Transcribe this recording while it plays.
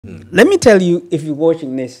Let me tell you, if you're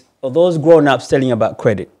watching this, or those grown-ups telling you about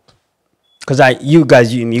credit, because you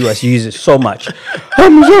guys in the US use it so much.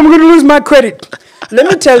 I'm going to lose my credit. Let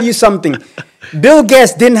me tell you something. Bill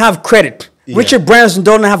Gates didn't have credit. Yeah. Richard Branson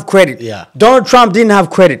don't have credit. Yeah. Donald Trump didn't have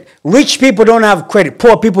credit. Rich people don't have credit.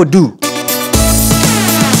 Poor people do.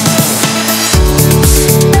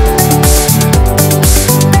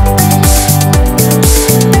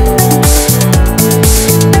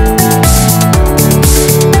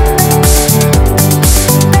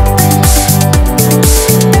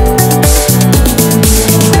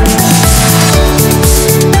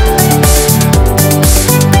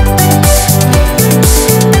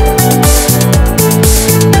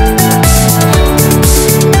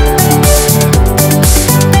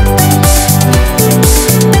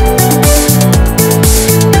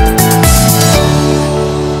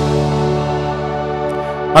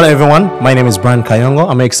 Hello everyone, my name is Brian Kayongo.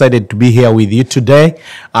 I'm excited to be here with you today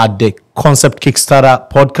at the Concept Kickstarter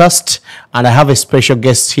podcast, and I have a special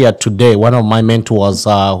guest here today, one of my mentors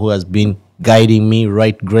who has been guiding me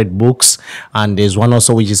write great books, and there's one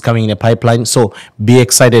also which is coming in the pipeline, so be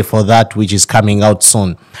excited for that which is coming out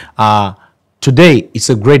soon. Today,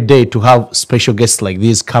 it's a great day to have special guests like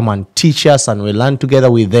this come and teach us, and we learn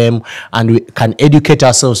together with them, and we can educate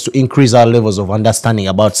ourselves to increase our levels of understanding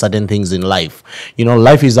about certain things in life. You know,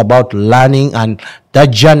 life is about learning, and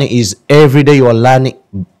that journey is every day you are learning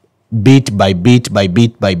bit by bit by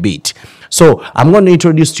bit by bit. So I'm going to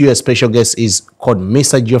introduce to you a special guest. Is called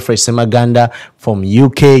Mr. Geoffrey Semaganda from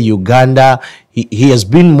UK, Uganda. He has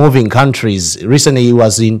been moving countries. Recently, he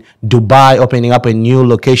was in Dubai, opening up a new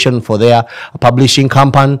location for their publishing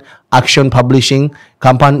company, Action Publishing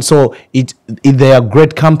Company. So they're a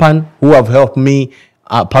great company who have helped me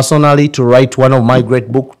personally to write one of my great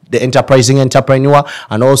books, The Enterprising Entrepreneur,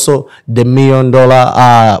 and also The $1 Million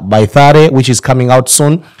by 30, which is coming out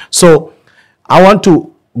soon. So I want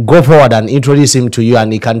to go forward and introduce him to you,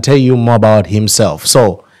 and he can tell you more about himself.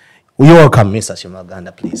 So you're welcome, Mr.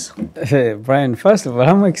 Semaganda, please. Hey, Brian, first of all,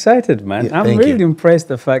 I'm excited, man. Yeah, I'm really impressed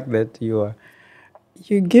the fact that you're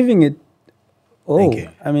giving it all. Thank you.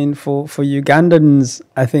 I mean, for Ugandans,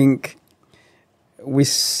 I think we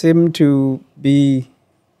seem to be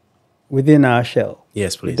within our shell.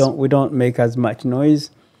 Yes, please. We don't make as much noise.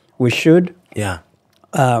 We should. Yeah.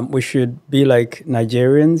 We should be like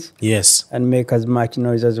Nigerians. Yes. And make as much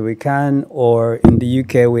noise as we can. Or in the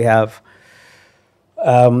UK, we have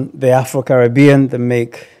the Afro-Caribbean that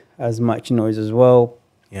make as much noise as well.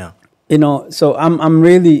 Yeah. You know, so I'm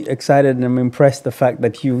really excited, and I'm impressed the fact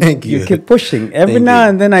that you keep pushing. Every now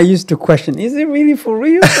and then I used to question, is it really for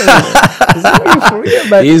real? Is it really for real?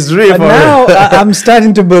 But, it's real for now real. I'm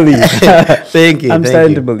starting to believe. Thank you. I'm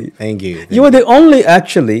starting to believe. Thank you. You were the only,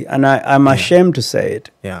 actually, and I'm ashamed to say it.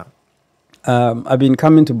 Yeah. I've been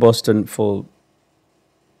coming to Boston for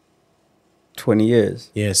 20 years.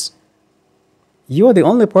 Yes. You are the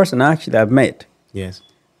only person actually I've met. Yes.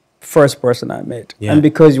 First person I met. Yeah. And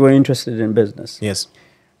because you were interested in business. Yes.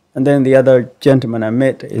 And then the other gentleman I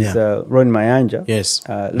met is Ron Mayanja. Yes.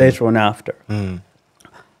 Later on after.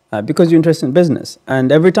 Because you're interested in business.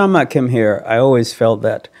 And every time I came here, I always felt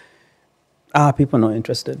that, people are not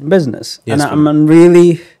interested in business. Yes, and I'm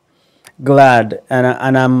really glad, and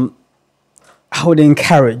I would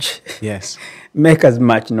encourage, Yes. make as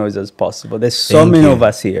much noise as possible. There's so many of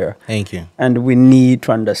us here. Thank you. And we need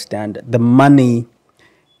to understand the money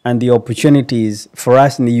and the opportunities. For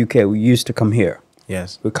us in the UK, we used to come here.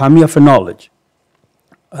 Yes. We come here for knowledge.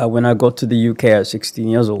 When I got to the UK at 16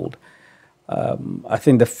 years old, I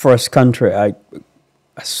think the first country, as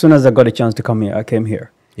soon as I got a chance to come here, I came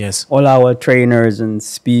here. Yes. All our trainers and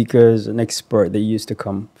speakers and experts, they used to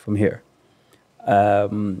come from here. I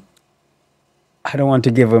don't want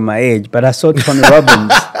to give away my age, but I saw Tony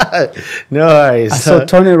Robbins. No worries. I saw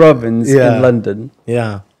Tony Robbins in London.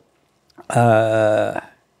 Yeah.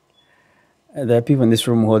 There are people in this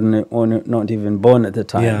room who are not even born at the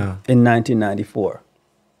time. Yeah. In 1994.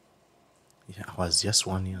 Yeah, I was just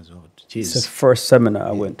 1 year old. Jeez. It's the first seminar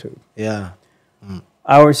I went to. Yeah.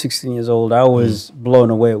 I was 16 years old. I was blown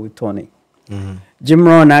away with Tony. Jim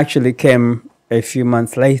Rohn actually came a few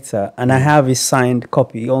months later, and I have his signed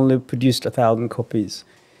copy. He only produced 1,000 copies.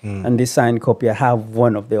 And this signed copy, I have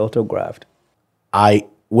one of the autographed.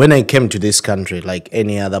 When I came to this country, like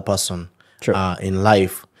any other person in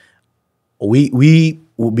life, we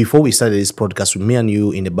before we started this podcast, with me and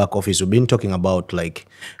you in the back office, we've been talking about like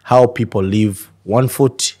how people live one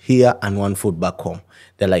foot here and one foot back home.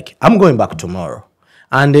 They're like, I'm going back tomorrow.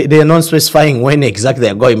 And they are not specifying when exactly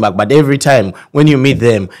they're going back. But every time when you meet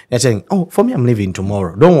them, they're saying, oh, for me, I'm leaving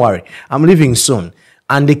tomorrow. Don't worry. I'm leaving soon.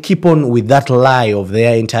 And they keep on with that lie of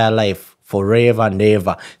their entire life forever and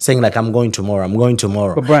ever, saying like, I'm going tomorrow, I'm going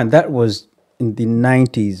tomorrow. But Brian, that was in the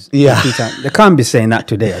 90s. Yeah. They can't be saying that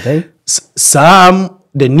today, are they?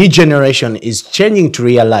 The new generation is changing to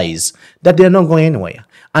realize that they're not going anywhere.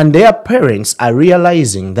 And their parents are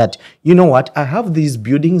realizing that, you know what, I have these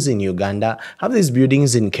buildings in Uganda, I have these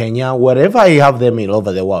buildings in Kenya, wherever I have them all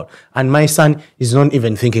over the world. And my son is not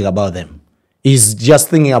even thinking about them. He's just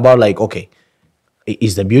thinking about like, okay,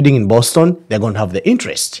 is the building in Boston? They're going to have the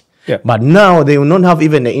interest. Yeah. But now they will not have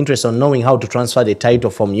even the interest on knowing how to transfer the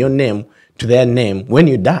title from your name to their name when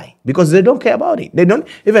you die, because they don't care about it. They don't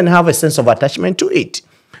even have a sense of attachment to it.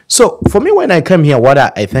 So for me, when I came here, what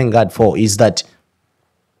I thank God for is that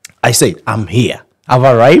I said, I'm here. I've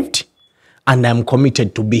arrived and I'm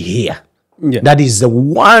committed to be here. Yeah. That is the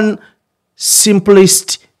one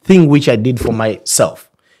simplest thing which I did for myself,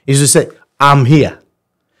 is to say, I'm here.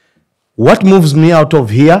 What moves me out of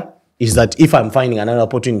here is that if I'm finding another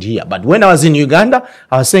opportunity here. But when I was in Uganda,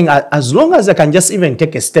 I was saying, as long as I can just even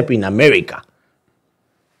take a step in America,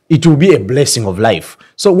 it will be a blessing of life.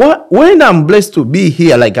 So when I'm blessed to be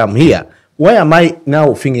here, like I'm here, why am I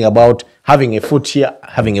now thinking about having a foot here,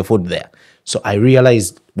 having a foot there? So I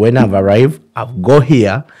realized when I've arrived, I've got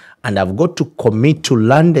here and I've got to commit to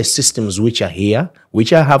learn the systems which are here,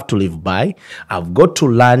 which I have to live by. I've got to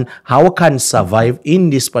learn how I can survive in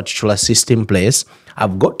this particular system place.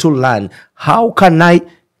 I've got to learn how can I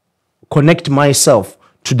connect myself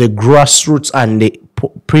to the grassroots and the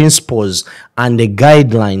principles and the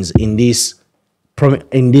guidelines in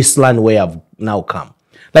this land where I've now come.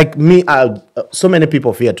 Like me, so many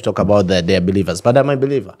people fear to talk about that they're believers, but I'm a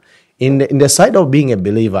believer. In the side of being a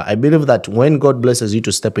believer, I believe that when God blesses you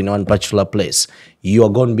to step in one particular place, you are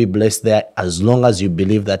going to be blessed there as long as you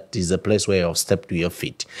believe that is a place where you have stepped to your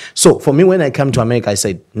feet. So for me, when I come to America, I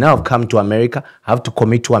said, now I've come to America, I have to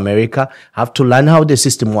commit to America, I have to learn how the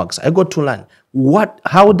system works. I got to learn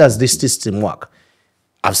how does this system work?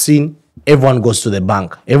 I've seen everyone goes to the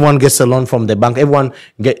bank. Everyone gets a loan from the bank. Everyone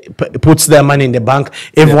puts their money in the bank.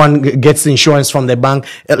 Everyone gets insurance from the bank.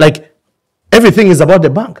 Like, everything is about the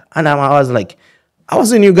bank. And I was like, I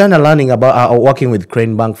was in Uganda learning about working with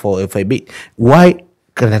Crane Bank for a bit. Why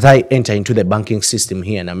can't I enter into the banking system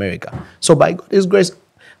here in America? So by God's grace,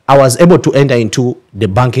 I was able to enter into the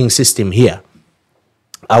banking system here.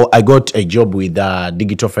 I got a job with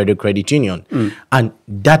Digital Federal Credit Union. And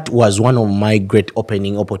that was one of my great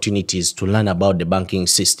opening opportunities to learn about the banking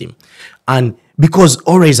system. And because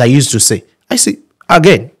always I used to say,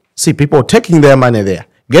 see people taking their money there,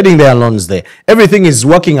 getting their loans there. Everything is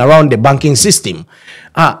working around the banking system.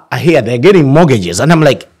 I hear they're getting mortgages. And I'm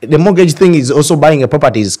like, the mortgage thing is also buying a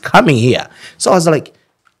property is coming here. So I was like,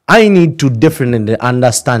 I need to definitely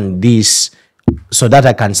understand this so that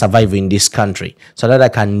I can survive in this country, so that I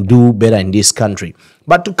can do better in this country.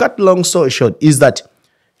 But to cut long story short is that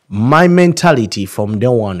my mentality from day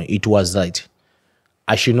one, it was that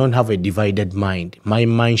I should not have a divided mind. My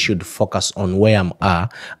mind should focus on where I'm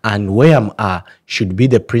at, and where I'm at should be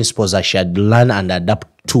the principles I should learn and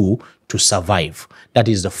adapt to survive. That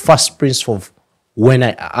is the first principle one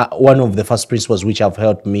of the first principles which have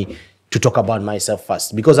helped me to talk about myself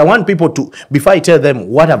first. Because I want people to, before I tell them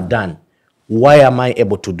what I've done, why am I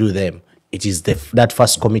able to do them? It is that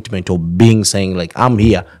first commitment of saying like, I'm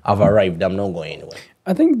here, I've arrived, I'm not going anywhere.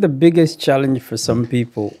 I think the biggest challenge for some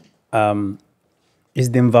people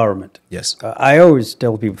is the environment. Yes. I always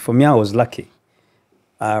tell people, for me, I was lucky.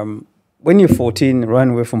 When you're 14, run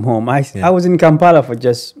away from home. I was in Kampala for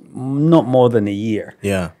just not more than a year.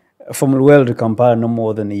 Yeah. From Luwelo to Kampala, no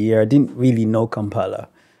more than a year. I didn't really know Kampala.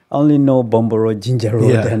 I only know Bombo Road, Ginger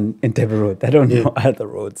Road, and Entebbe Road. I don't know other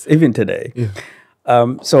roads, even today.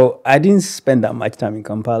 Yeah. So I didn't spend that much time in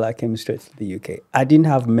Kampala. I came straight to the UK. I didn't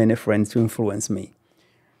have many friends to influence me.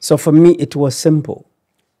 So for me, it was simple.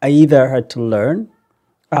 I either had to learn,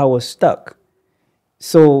 I was stuck.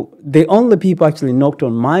 So the only people actually knocked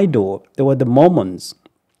on my door, they were the Mormons.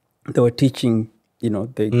 They were teaching,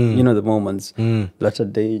 the Mormons,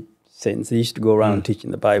 Latter-day Saints. They used to go around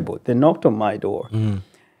teaching the Bible. They knocked on my door.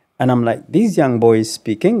 And I'm like, these young boys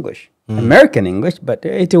speak English, American English, but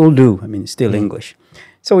it will do. I mean, it's still English.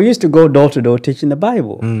 So we used to go door to door teaching the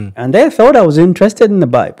Bible. And they thought I was interested in the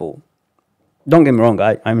Bible. Don't get me wrong,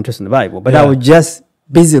 I'm interested in the Bible, but I was just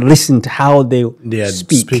busy listening to how they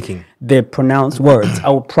speak. They pronounce words. I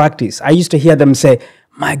would practice. I used to hear them say,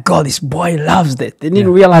 my God, this boy loves this. They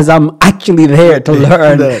didn't realize I'm actually there to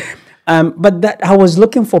learn. But that I was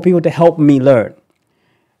looking for people to help me learn.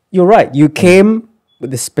 You're right. You came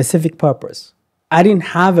with a specific purpose. I didn't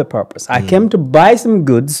have a purpose. I came to buy some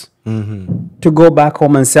goods to go back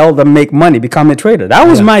home and sell them, make money, become a trader. That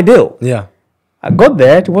was my deal. Yeah. I got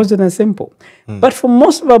there, it wasn't as simple. But for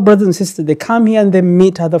most of our brothers and sisters, they come here and they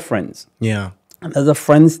meet other friends. Yeah. And other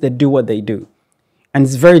friends, they do what they do. And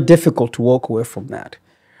it's very difficult to walk away from that.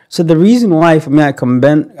 So the reason why, for me, I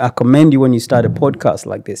commend you when you start a podcast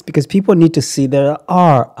like this, because people need to see there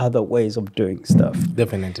are other ways of doing stuff.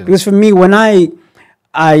 Definitely. Because for me, when I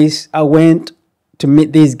went to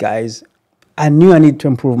meet these guys, I knew I needed to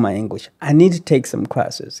improve my English. I need to take some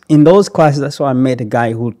classes. In those classes, that's why I met a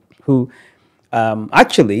guy who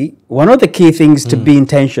actually, one of the key things to be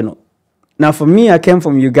intentional. Now, for me, I came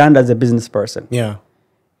from Uganda as a business person. Yeah.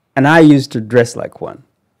 And I used to dress like one,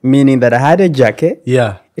 meaning that I had a jacket.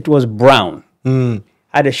 Yeah. It was brown. I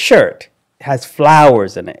had a shirt. It has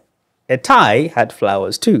flowers in it. A tie had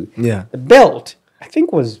flowers too. Yeah. The belt, I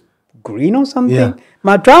think, was green or something. Yeah.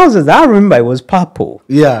 My trousers, I remember it was purple.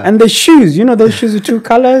 Yeah. And the shoes, you know those shoes with two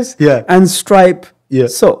colors? Yeah. And stripe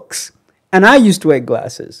socks. And I used to wear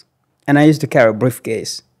glasses. And I used to carry a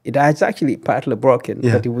briefcase. It's actually partly broken,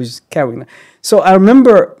 but it was carrying. So I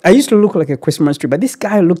remember I used to look like a Christmas tree, but this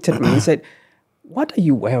guy looked at me and said, "What are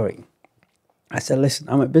you wearing?" I said, "Listen,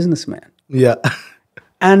 I'm a businessman." Yeah.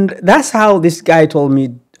 And that's how this guy told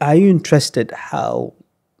me, "Are you interested how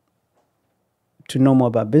to know more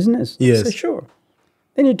about business?" Yes. I said, "Sure."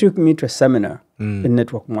 Then he took me to a seminar, a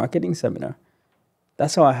network marketing seminar.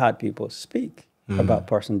 That's how I had people speak about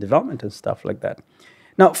personal development and stuff like that.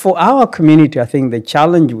 Now, for our community, I think the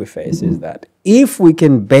challenge we face is that if we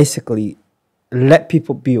can basically let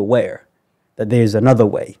people be aware that there is another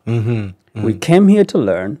way. We came here to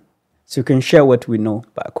learn, so we can share what we know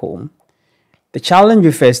back home. The challenge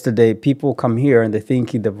we face today, people come here and they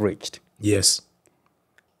think they've reached. Yes.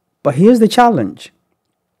 But here's the challenge.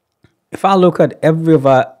 If I look at every of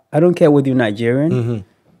our, I don't care whether you're Nigerian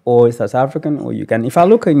or South African or Ugandan, if I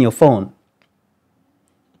look in your phone,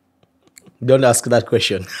 don't ask that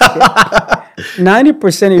question.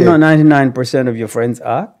 90%, if not 99% of your friends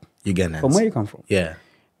are Ugandans. from where you come from. Yeah.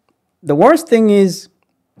 The worst thing is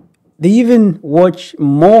they even watch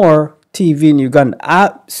more TV in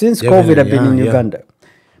Uganda. Since COVID, I've been in Uganda.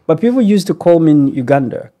 But people used to call me in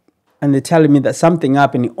Uganda and they're telling me that something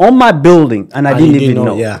happened on my building and I didn't even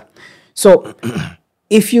know. Yeah. So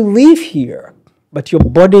if you live here, but your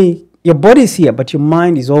body's here, but your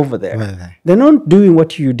mind is over there. Right. They're not doing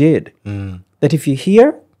what you did. That if you're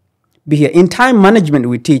here, be here. In time management,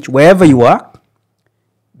 we teach wherever you are,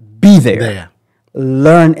 be there.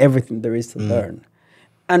 Learn everything there is to learn.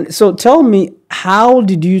 And so tell me, how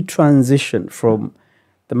did you transition from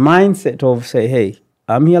the mindset of say, hey,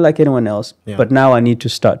 I'm here like anyone else, but now I need to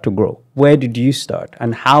start to grow? Where did you start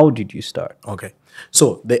and how did you start? Okay.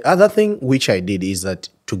 So the other thing which I did is that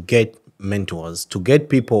to get mentors, to get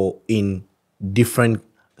people in different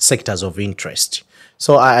sectors of interest.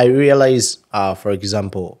 So I realized, for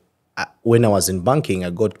example, when I was in banking,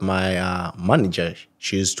 I got my manager.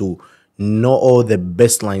 She used to know all the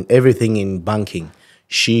best line, everything in banking.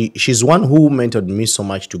 She's one who mentored me so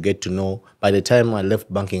much to get to know. By the time I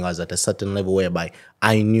left banking, I was at a certain level whereby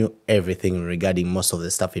I knew everything regarding most of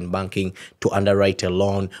the stuff in banking, to underwrite a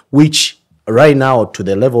loan, which right now to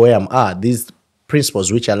the level where I'm at, these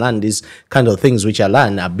principles which I learned, these kind of things which I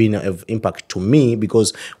learned have been of impact to me,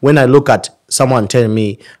 because when I look at someone telling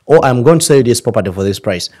me, oh, I'm going to sell you this property for this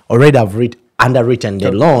price, already I've underwritten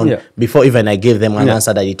the loan before even I gave them an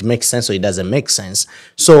answer that it makes sense or it doesn't make sense.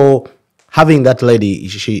 So having that lady,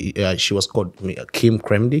 she was called Kim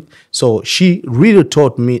Kremdick. So she really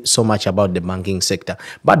taught me so much about the banking sector.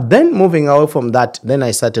 But then moving away from that, then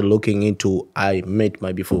I started looking into, I met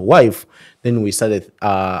my beautiful wife. Then we started,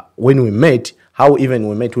 when we met, we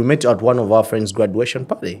met at one of our friends' graduation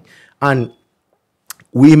party. And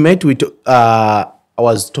we met with, I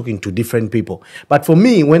was talking to different people. But for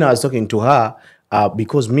me, when I was talking to her,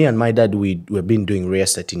 because me and my dad, we've been doing real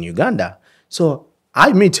estate in Uganda. So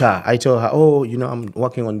I meet her. I tell her, oh, I'm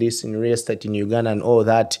working on this in real estate in Uganda and all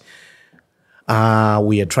that.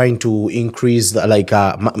 We are trying to increase,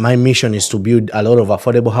 my mission is to build a lot of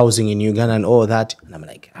affordable housing in Uganda and all that. And I'm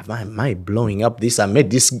like, am I blowing up this? I met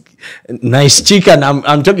this nice chick and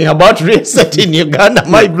I'm talking about real estate in Uganda.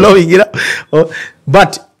 Am I blowing it up?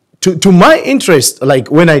 But to my interest, like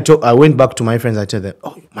when I went back to my friends, I told them,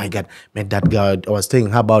 oh my God, met that girl. I was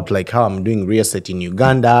telling her about how I'm doing real estate in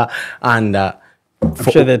Uganda. And I'm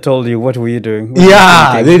sure they told you, what were you doing?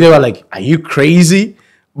 They were like, are you crazy?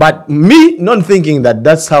 But me not thinking that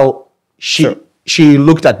that's how she she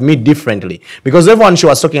looked at me differently, because everyone she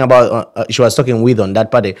was talking about, she was talking with on that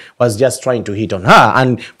party was just trying to hit on her.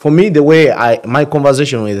 And for me, the way my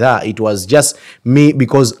conversation with her, it was just me,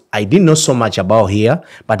 because I didn't know so much about here,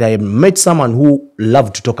 but I met someone who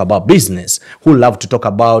loved to talk about business, who loved to talk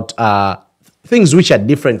about things which are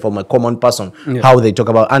different from a common person, how they talk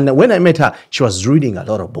about. And when I met her, she was reading a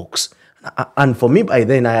lot of books. And for me, by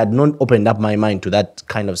then, I had not opened up my mind to that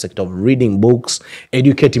kind of sector of reading books,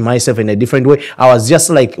 educating myself in a different way. I was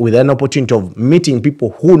just like with an opportunity of meeting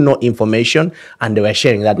people who know information, and they were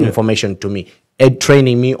sharing that information to me,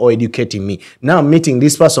 training me or educating me. Now meeting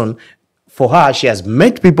this person, for her, she has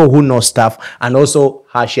met people who know stuff, and also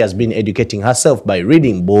she has been educating herself by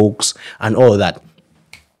reading books and all that.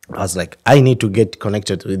 I was like, I need to get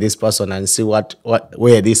connected with this person and see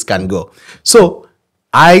where this can go. So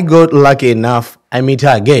I got lucky enough. I meet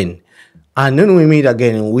her again. And then we meet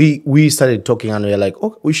again. We started talking, and we were like,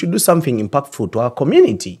 oh, we should do something impactful to our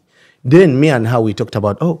community. Then me and her, we talked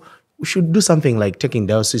about, oh, we should do something like taking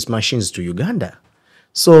dialysis machines to Uganda.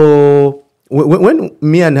 So when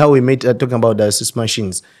me and her, we met talking about dialysis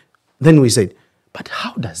machines, then we said, but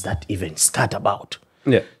how does that even start about?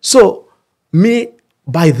 Yeah. So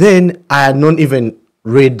by then, I had not even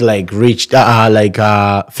read like Think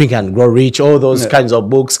and Grow Rich, all those kinds of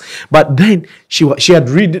books. But then she had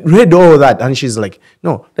read all that, and she's like,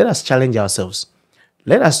 no, let us challenge ourselves.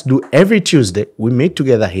 Let us do every Tuesday. We meet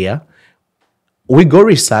together here. We go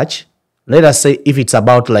research. Let us say if it's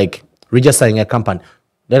about like registering a company,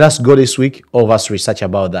 let us go this week, all of us research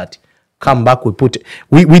about that. Come back, we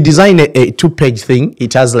design a 2-page thing.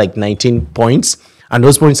 It has like 19 points, and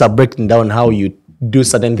those points are breaking down how you do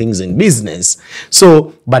certain things in business.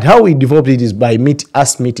 So, but how we developed it is by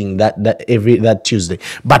meeting that Tuesday.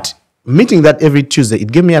 But meeting that every Tuesday,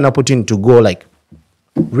 it gave me an opportunity to go like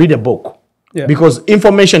read a book. Yeah. Because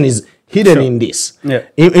information is hidden in this. Yeah.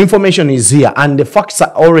 Information is here, and the facts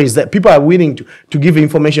are always there. People are willing to give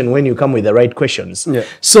information when you come with the right questions. Yeah.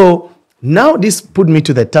 So now this put me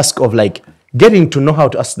to the task of like getting to know how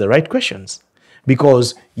to ask the right questions.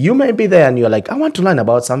 Because you may be there and you're like, I want to learn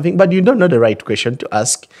about something, but you don't know the right question to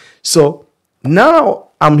ask. So now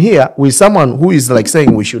I'm here with someone who is like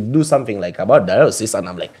saying we should do something like about dialysis. And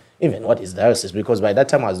I'm like, even what is dialysis? Because by that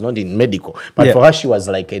time I was not in medical. But for her, she was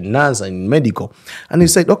like a nurse in medical. And he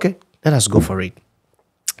said, okay, let us go for it.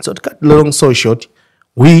 So to cut long story short,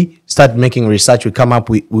 we start making research. We come up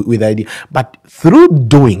with idea. But through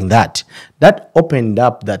doing that, that opened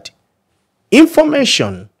up that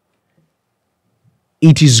information.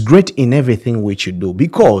 It is great in everything which you do,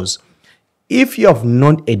 because if you have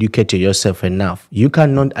not educated yourself enough, you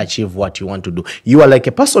cannot achieve what you want to do. You are like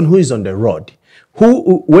a person who is on the road,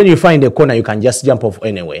 who when you find a corner, you can just jump off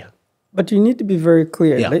anywhere. But you need to be very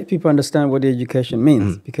clear. Yeah. Let people understand what education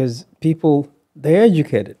means, because people, they're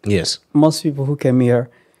educated. Yes. Most people who came here,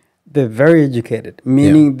 they're very educated,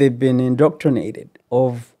 meaning they've been indoctrinated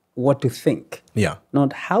of what to think. Yeah.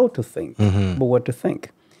 Not how to think, but what to think.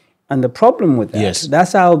 And the problem with that,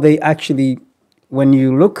 that's how they actually, when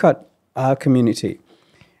you look at our community,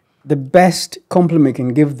 the best compliment you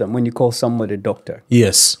can give them when you call somebody a doctor.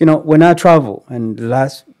 Yes. You know, when I travel, and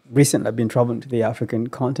recently I've been traveling to the African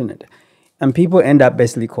continent, and people end up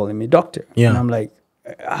basically calling me doctor. Yeah. And I'm like,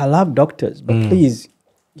 I love doctors, but please,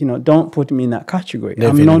 you know, don't put me in that category.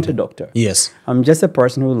 Definitely. I'm not a doctor. Yes. I'm just a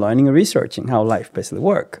person who's learning and researching how life basically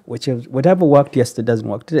works, which is whatever worked yesterday doesn't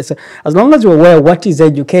work today. So as long as you're aware of what is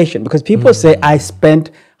education, because people say, I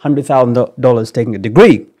spent $100,000 taking a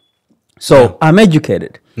degree, so I'm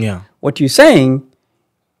educated. Yeah. What you're saying,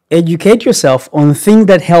 educate yourself on things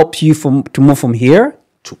that helps you to move from here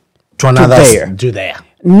to another, to there.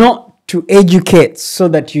 Not to educate so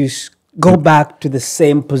that you go back to the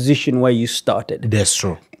same position where you started. That's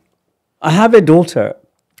true. I have a daughter.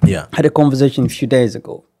 Yeah. Had a conversation a few days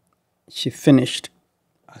ago. She finished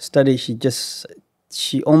a study.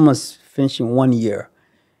 She almost finished in 1 year.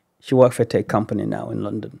 She works for a tech company now in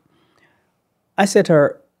London. I said to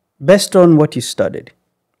her, based on what you studied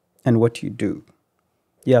and what you do,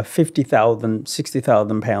 you have 50,000,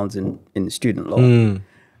 60,000 pounds in student loan.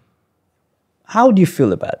 How do you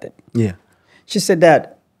feel about it? Yeah. She said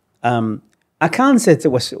that, I can't say it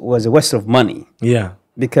was a waste of money. Yeah.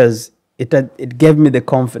 Because it gave me the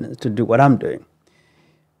confidence to do what I'm doing.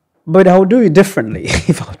 But I would do it differently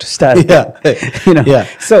if I were to start. Yeah. You know. Yeah.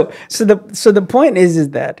 So the point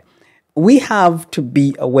is that we have to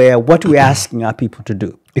be aware of what we're asking our people to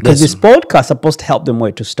do. Because this podcast is supposed to help them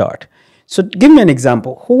where to start. So give me an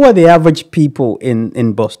example. Who are the average people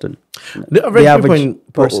in Boston? The average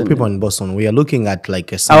people in Boston, we are looking at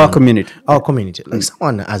like our community. Our community. Like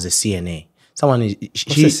someone as a CNA, Someone is What's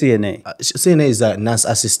a CNA? CNA is a nurse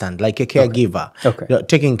assistant, like a caregiver. Okay. They're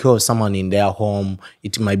taking care of someone in their home.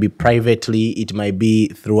 It might be privately. It might be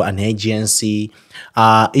through an agency.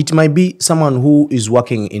 It might be someone who is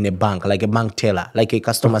working in a bank, like a bank teller, like a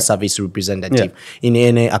customer service representative in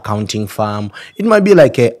any accounting firm. It might be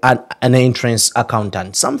like an entrance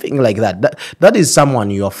accountant, something like that. That is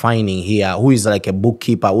someone you are finding here who is like a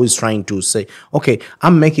bookkeeper who is trying to say, okay,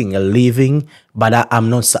 I'm making a living, but I'm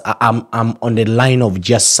not. I'm on the line of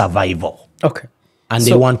just survival. Okay. And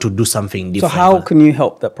they want to do something different. So how can you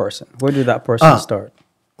help that person? Where did that person start?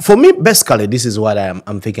 For me, basically, this is what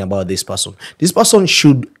I'm thinking about this person. This person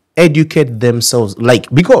should educate themselves,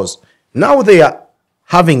 because now they are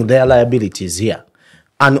having their liabilities here.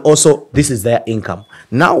 And also, this is their income.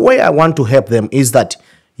 Now, where I want to help them is that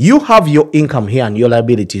you have your income here and your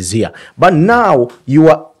liabilities here. But now,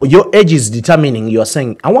 your age is determining, you are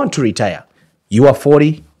saying, I want to retire. You are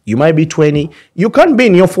 40. You might be 20. You can't be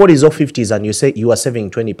in your 40s or 50s and you say you are saving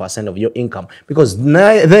 20% of your income, because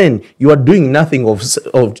then you are doing nothing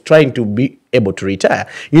of trying to be able to retire.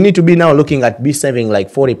 You need to be now looking at be saving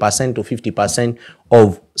like 40% to 50%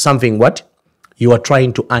 of something what you are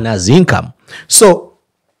trying to earn as income. So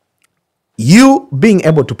you being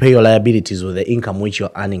able to pay your liabilities with the income which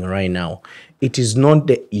you're earning right now, it is not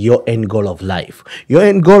your end goal of life. Your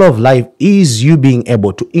end goal of life is you being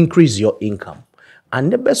able to increase your income.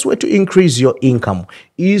 And the best way to increase your income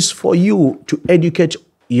is for you to educate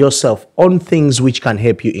yourself on things which can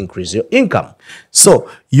help you increase your income. So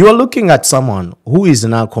you're looking at someone who is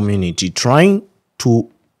in our community trying to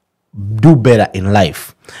do better in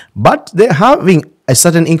life, but they're having a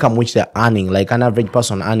certain income which they're earning, like an average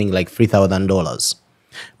person earning like $3,000.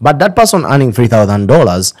 But that person earning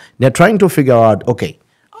 $3,000, they're trying to figure out, okay,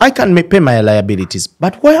 I can pay my liabilities,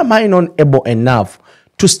 but why am I not able enough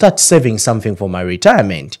to start saving something for my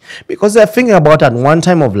retirement? Because they're thinking about at one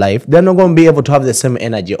time of life, they're not going to be able to have the same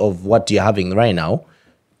energy of what you're having right now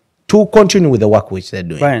to continue with the work which they're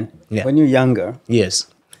doing. Brian, when you're younger, yes,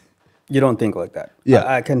 you don't think like that. Yeah.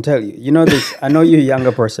 I can tell you. You know this. I know you're a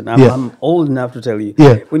younger person. I'm old enough to tell you.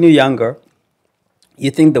 Yeah. When you're younger,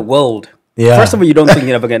 you think the world. Yeah. First of all, you don't think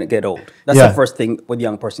you're never going to get old. That's Yeah. the first thing with a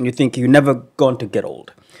young person. You think you're never going to get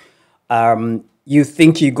old. You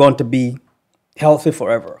think you're going to be healthy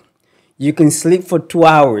forever. You can sleep for 2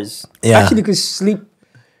 hours. Yeah. Actually, you can sleep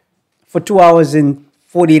for 2 hours in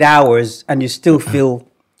 48 hours and you still feel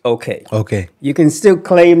okay. Okay. You can still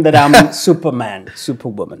claim that I'm Superman,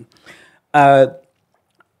 Superwoman.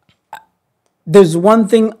 There's one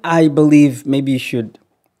thing I believe maybe you should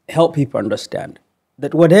help people understand,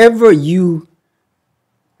 that whatever you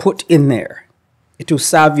put in there, it will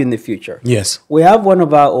serve you in the future. Yes. We have one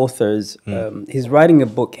of our authors, he's writing a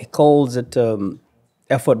book, he calls it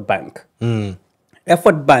Effort Bank.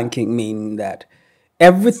 Effort banking meaning that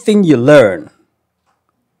everything you learn,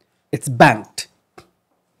 it's banked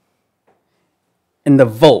in the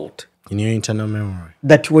vault. In your internal memory.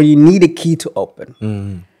 That where you need a key to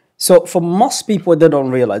open. So for most people, they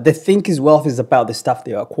don't realize, they think his wealth is about the stuff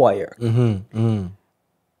they acquire.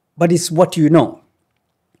 But it's what you know.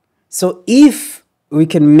 So if we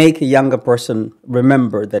can make a younger person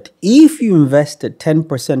remember that if you invested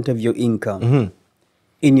 10% of your income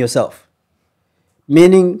in yourself,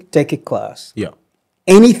 meaning take a class,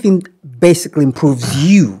 anything basically improves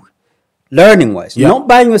you, learning-wise. Not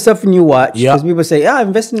buying yourself a new watch, because people say,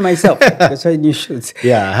 invest in myself. That's why you should.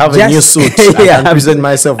 Yeah, have a new suit. I can present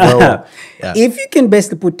myself well. If you can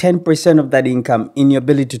basically put 10% of that income in your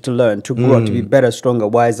ability to learn, to grow, to be better, stronger,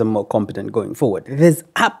 wiser, more competent going forward, there's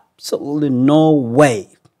absolutely no way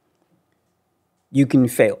you can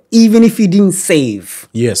fail. Even if you didn't save.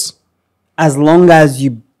 Yes. As long as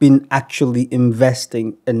you've been actually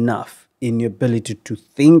investing enough in your ability to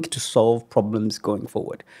think, to solve problems going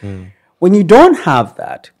forward. When you don't have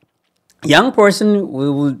that, young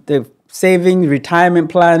person, they're saving,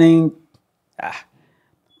 retirement planning.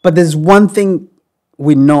 But there's one thing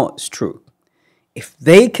we know is true. If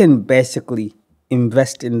they can basically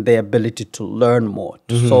invest in their ability to learn more,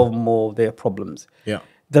 to solve more of their problems,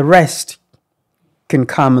 the rest can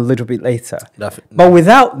come a little bit later. Definitely. But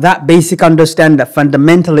without that basic understanding that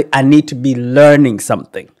fundamentally I need to be learning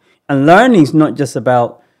something. And learning is not just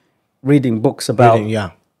about reading books about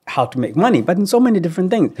how to make money, but in so many different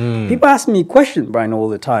things. People ask me questions, Brian, all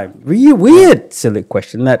the time. Really weird, silly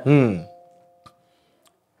question that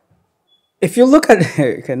if you look at,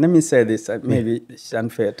 okay, let me say this, maybe it's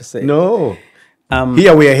unfair to say. No.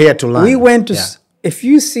 Here we are here to learn. We went to, if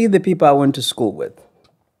you see the people I went to school with.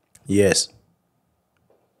 Yes.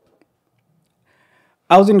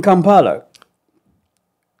 I was in Kampala.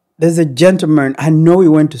 There's a gentleman, I know we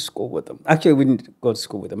went to school with him. Actually, we didn't go to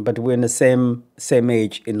school with him, but we're in the same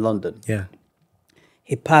age in London. Yeah.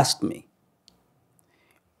 He passed me.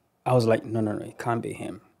 I was like, no, it can't be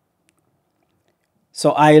him.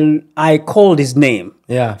 So I called his name.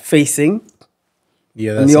 Yeah. Facing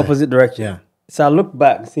Yeah. in the opposite direction. Yeah. So I looked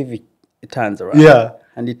back, see if he turns around. Yeah.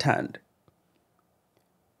 And he turned.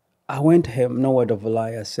 I went to him, no word of a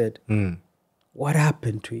lie. I said, what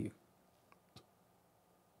happened to you?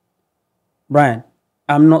 Brian,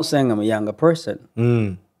 I'm not saying I'm a younger person.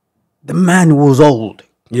 The man was old.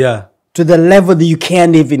 Yeah. To the level that you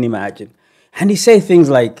can't even imagine. And he said things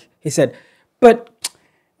like, he said, but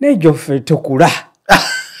nejofe tokura.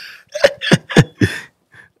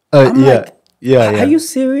 I'm yeah. like, Yeah. are you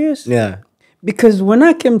serious? Yeah. Because when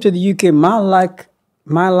I came to the UK, my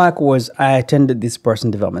luck was I attended this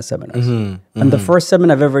person development seminars. And the first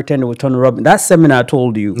seminar I've ever attended was Tony Robbins. That seminar I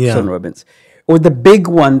told you, Tony Robbins, it was the big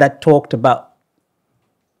one that talked about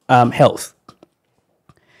health.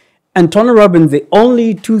 And Tony Robbins, the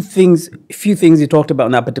only few things he talked about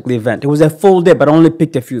in that particular event, it was a full day, but I only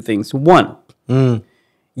picked a few things. One,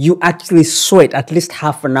 you actually sweat at least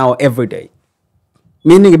half an hour every day.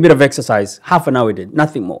 Meaning a bit of exercise, half an hour a day,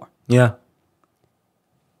 nothing more. Yeah.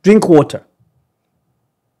 Drink water.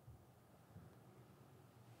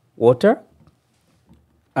 Water,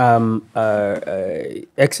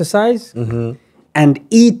 exercise, and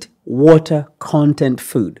eat water content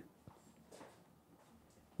food.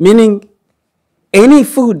 Meaning any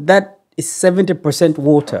food that is 70%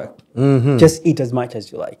 water, just eat as much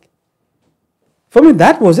as you like. For me,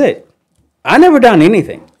 that was it. I never done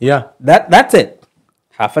anything. Yeah. That's it.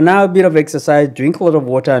 Half an hour, bit of exercise, drink a lot of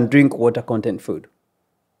water, and drink water content food.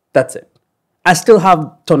 That's it. I still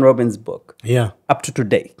have Tony Robbins' book. Yeah. Up to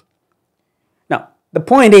today. Now, the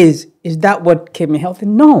point is that what kept me healthy?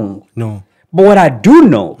 No. No. But what I do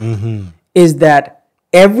know is that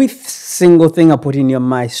every single thing I put in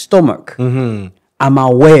my stomach, I'm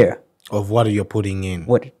aware Of what you're putting in.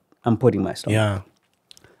 what I'm putting in my stomach. Yeah.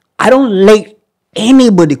 I don't let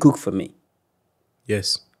anybody cook for me.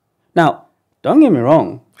 Yes. Now, don't get me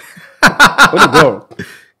wrong. Good girl.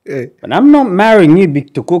 But I'm not marrying you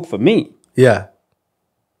to cook for me. Yeah.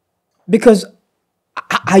 Because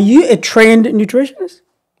are you a trained nutritionist?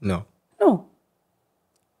 No. No.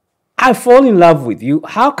 I fall in love with you.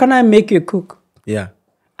 How can I make you a cook? Yeah.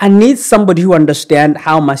 I need somebody who understands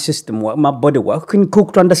how my system works, my body works, who can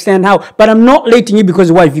cook to understand how. But I'm not letting you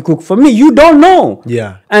because what if you cook for me? You don't know.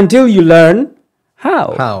 Yeah. Until you learn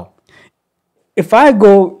how. How? If I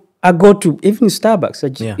go to even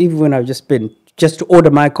Starbucks, even when I've just been, just to order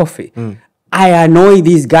my coffee, I annoy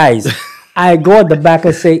these guys. I go at the back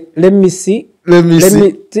and say, let me see. Let me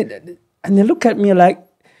see. And they look at me like,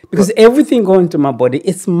 because everything going to my body,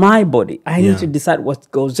 it's my body. I need to decide what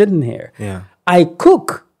goes in here. Yeah. I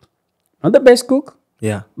cook. Not the best cook.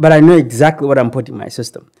 Yeah. But I know exactly what I'm putting in my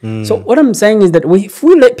system. So what I'm saying is that if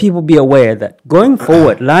we let people be aware that going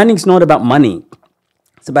forward, learning is not about money.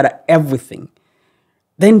 It's about everything.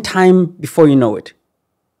 Then time, before you know it,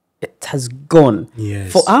 it has gone.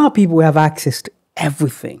 Yes. For our people, we have access to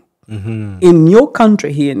everything. In your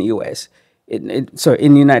country here in the US, in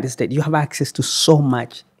the United States, you have access to so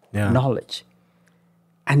much knowledge.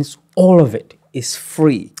 And all of it is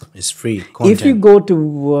free. It's free content. If you go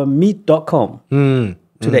to meet.com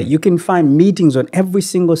today, you can find meetings on every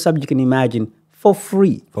single subject you can imagine for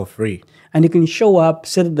free. For free. And you can show up,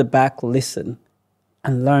 sit at the back, listen,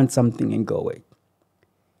 and learn something and go away.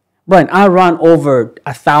 Brian, I run over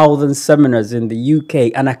 1,000 seminars in the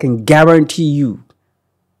UK, and I can guarantee you,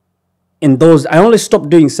 in those, I only stopped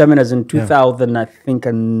doing seminars in 2000, I think,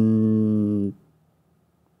 and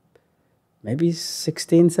maybe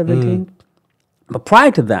 16, 17. But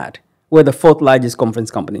prior to that, we're the 4th largest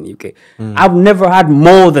conference company in the UK. I've never had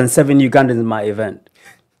more than 7 Ugandans in my event.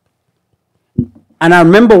 And I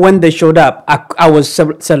remember when they showed up, I was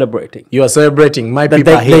celebrating. You are celebrating. My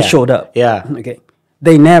people are here. They showed up. Yeah. Okay.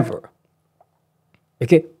 They never.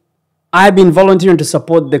 Okay. I've been volunteering to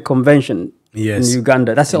support the convention in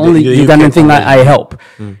Uganda. That's the only Ugandan thing I help.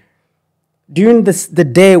 During the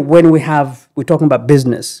day when we're talking about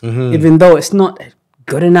business, even though it's not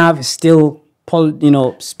good enough, it's still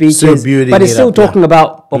speeches, but it's still talking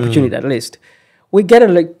about opportunity at least. We get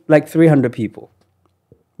like 300 people.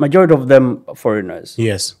 Majority of them foreigners.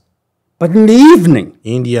 Yes. But in the evening,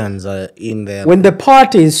 Indians are in there. when the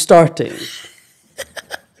party is starting,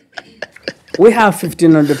 we have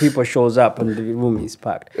 1,500 people shows up and the room is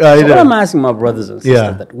packed. So what I'm asking my brothers and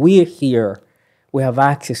sisters that we're here, we have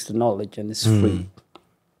access to knowledge and it's free.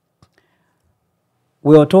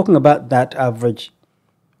 We are talking about that average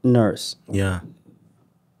nurse. Yeah.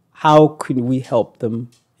 how can we help them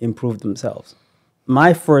improve themselves?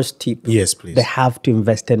 My first tip, Yes, please. they have to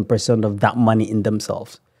invest 10% of that money in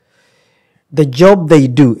themselves. The job they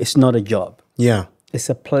do is not a job. Yeah. It's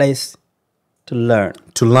a place to learn.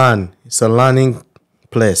 To learn. It's a learning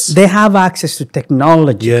place. They have access to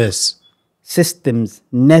technology, Yes. systems,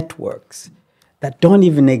 networks that don't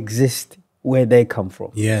even exist where they come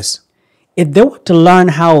from. Yes. If they were to learn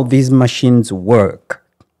how these machines work,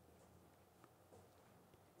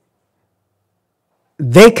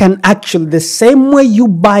 they can actually, the same way you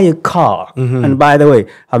buy a car, and by the way,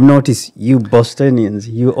 I've noticed you Bostonians,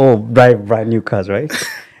 you all drive brand new cars, right?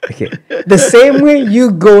 Okay. The same way you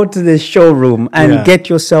go to the showroom and get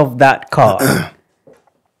yourself that car,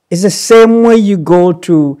 it's the same way you go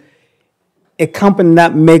to a company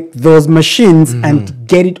that make those machines and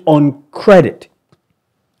get it on credit.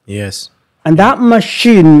 Yes. And that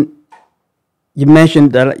machine, you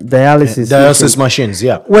mentioned dialysis machines,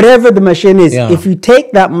 yeah. whatever the machine is, Yeah. if you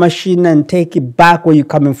take that machine and take it back where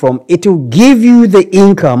you're coming from, it will give you the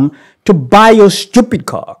income to buy your stupid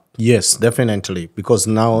car. Yes, definitely. Because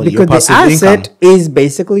now Because your the passive asset income. is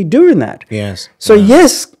basically doing that. Yes. So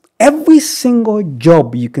yes, every single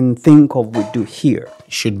job you can think of we do here.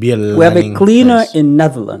 Should be a learning We have a cleaner place. in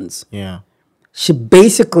Netherlands. Yeah. She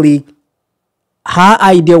basically, her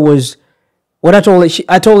idea was, what I told her,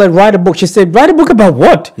 I told her, write a book. She said, write a book about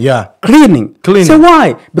what? Yeah. Cleaning. Cleaning. So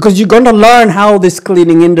why? Because you're going to learn how this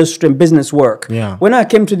cleaning industry and business work. Yeah. When I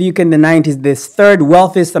came to the UK in the 90s, this third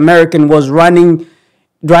wealthiest American was running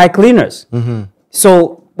dry cleaners.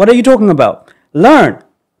 So what are you talking about? Learn.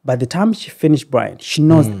 By the time she finished, Brian, she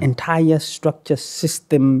knows the entire structure,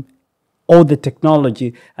 system, all the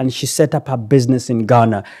technology, and she set up her business in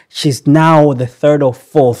Ghana. She's now the third or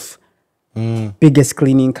fourth biggest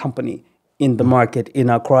cleaning company in the market in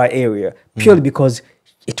Accra area, purely because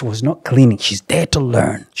it was not cleaning. She's there to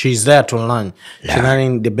learn. She's there to learn. She's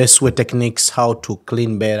learning the best way techniques, how to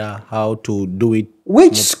clean better, how to do it.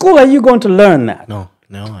 Which school are you going to learn that? No.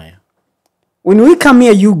 When we come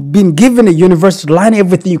here, you've been given a university to learn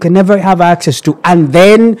everything you can never have access to, and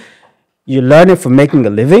then you learn it for making a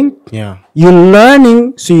living. Yeah. You're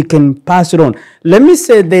learning so you can pass it on. Let me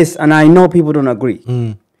say this, and I know people don't agree.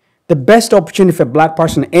 The best opportunity for a black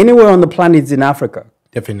person anywhere on the planet is in Africa.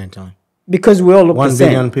 Definitely. Because we all look the 1 same.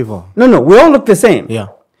 billion people. No, we all look the same. Yeah.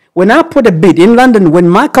 When I put a bid in London, when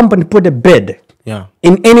my company put a bid Yeah.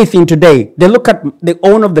 in anything today, they look at the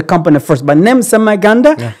owner of the company first. But name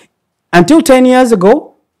Semaganda, Yeah. until 10 years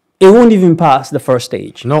ago, it won't even pass the first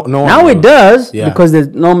stage. No. Now it does, Yeah. because there's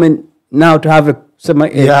Norman now to have a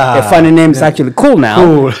funny name is actually cool now.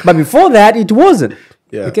 Cool. But before that, it wasn't.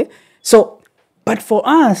 Yeah. Okay. So, but for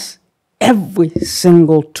us, every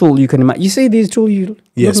single tool you can imagine. You see these tools you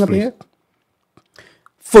Yes, looking up please. here?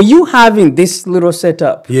 For you having this little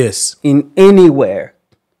setup Yes. in anywhere,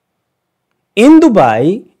 in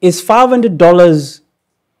Dubai, is $500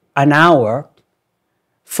 an hour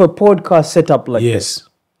for podcast setup like this.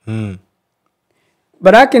 Yes.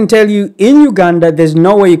 But I can tell you, in Uganda, there's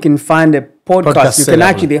no way you can find a podcast you can setup.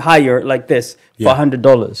 actually hire like this for Yeah.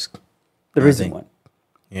 $100. There isn't one.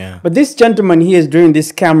 Yeah. But this gentleman here is doing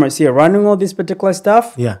these cameras here, running all this particular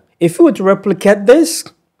stuff. Yeah. If he were to replicate this,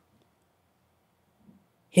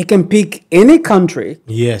 he can pick any country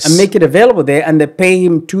Yes. and make it available there, and they pay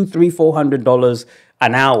him $200, $300, $400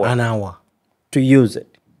 an hour An hour. to use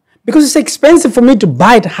it. Because it's expensive for me to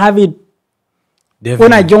buy it, have it when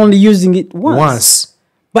Definitely. I'm only using it once.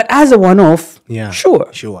 But as a one-off, Yeah. sure.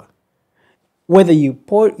 Whether you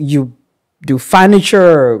do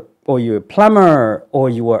furniture or you're a plumber or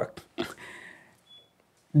you work,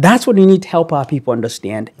 that's what we need to help our people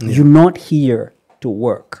understand. You're not here to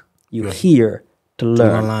work. You're here to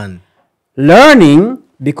learn. Learning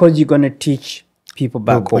because you're going to teach people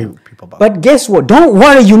back home. But guess what? Don't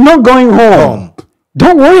worry, you're not going home.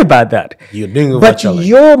 Don't worry about that. You're doing it But virtually.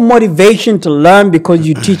 your motivation to learn because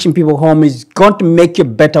you're teaching people home is going to make you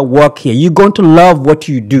better work here. You're going to love what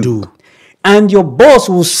you do. And your boss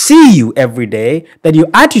will see you every day that your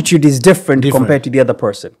attitude is different compared to the other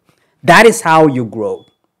person. That is how you grow.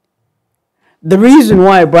 The reason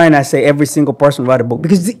why, Brian, I say every single person write a book,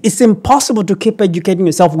 because it's impossible to keep educating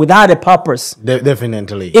yourself without a purpose.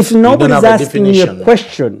 Definitely. If nobody's asking you a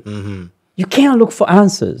question, you can't look for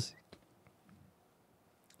answers.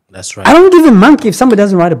 That's right. I don't give a monkey if somebody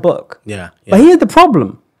doesn't write a book. Yeah. But here's the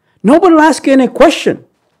problem. Nobody will ask you any question.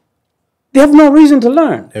 They have no reason to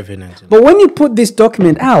learn. Definitely. But when you put this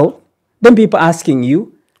document out, then people asking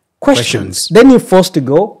you questions. Then you're forced to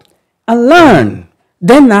go and learn.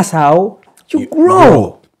 Then that's how you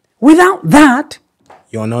grow. Without that,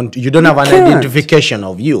 You're not. You don't have an can't. identification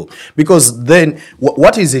of you, because then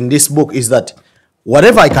what is in this book is that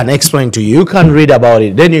whatever I can explain to you, you can read about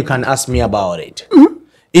it. Then you can ask me about it.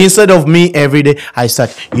 Instead of me every day, I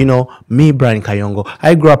start, me, Brian Kayongo,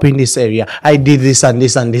 I grew up in this area. I did this and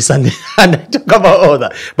this and this and this, and I talk about all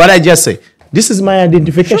that. But I just say, this is my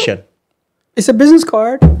identification. Sure. It's a business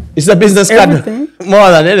card. It's a business card more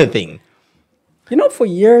than anything. For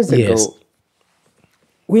years ago,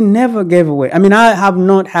 we never gave away. I mean, I have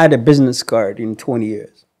not had a business card in 20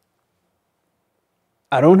 years.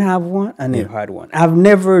 I don't have one. I never had one. I've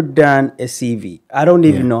never done a CV. I don't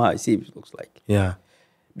even know how a CV looks like. Yeah.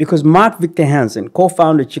 Because Mark Victor Hansen,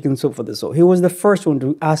 co-founder Chicken Soup for the Soul, he was the first one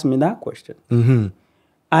to ask me that question. Mm-hmm.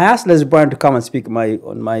 I asked Les Brown to come and speak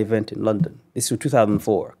on my event in London. This was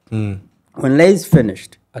 2004. When Les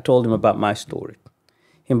finished, I told him about my story.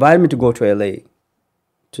 He invited me to go to LA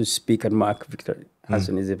to speak at Mark Victor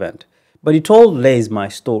Hansen's event. But he told Les my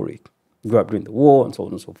story. Grew up during the war and so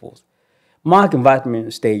on and so forth. Mark invited me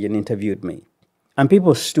on stage and interviewed me. And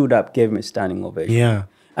people stood up, gave me a standing ovation. Yeah.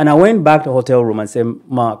 And I went back to the hotel room and said,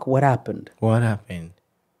 Mark, what happened? What happened?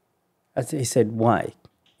 He said, why?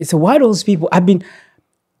 He said, why those people?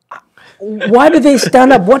 Why do they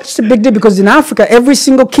stand up? What's the big deal? Because in Africa, every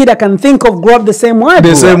single kid I can think of grew up the same way.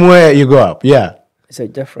 The same way you grew up, yeah. I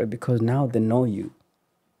said, Jeffrey, because now they know you.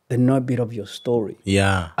 They know a bit of your story.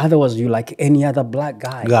 Yeah. Otherwise, you're like any other black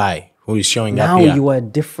guy. Who is showing now up here. Now you are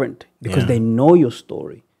different because they know your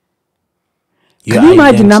story. Your Can you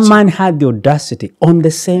imagine identity. that man had the audacity on the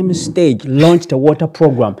same stage, launched a water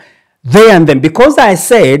program there and then? Because I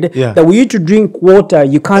said that we need to drink water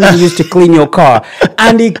you can't use to clean your car.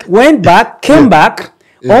 And he went back, came back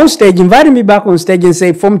on stage, invited me back on stage and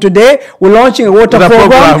said, from today, we're launching a water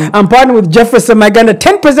program. I'm partnering with Jefferson Magana.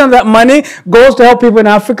 10% of that money goes to help people in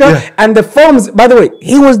Africa. Yeah. And the forms, by the way,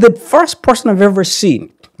 he was the first person I've ever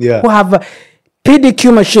seen who have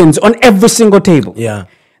PDQ machines on every single table. Yeah.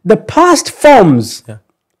 The past forms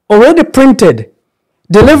already printed,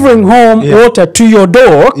 delivering home water to your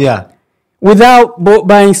door without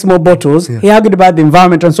buying small bottles. He argued about the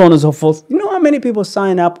environment and so on and so forth. You know how many people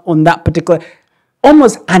sign up on that particular,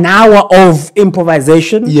 almost an hour of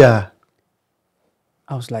improvisation? Yeah.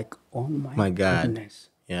 I was like, oh my God. goodness.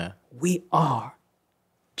 Yeah. We are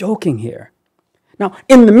joking here. Now,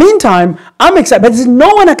 in the meantime, I'm excited, but there's no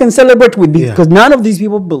one I can celebrate with because none of these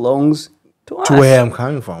people belongs to us. To where I'm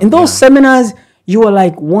coming from. In those seminars, you were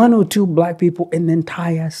like one or two black people in the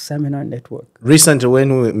entire seminar network. Recently,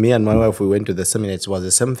 when me and my wife, we went to the seminar, it was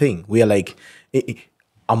the same thing. We are like,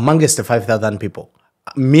 amongst the 5,000 people,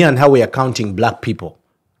 me and her, we are counting black people.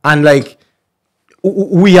 And like,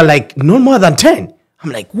 we are like, no more than 10.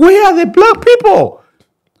 I'm like, where are the black people?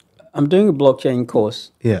 I'm doing a blockchain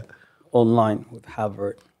course online with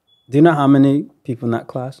Harvard. Do you know how many people in that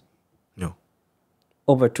class? No.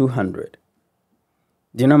 Over 200.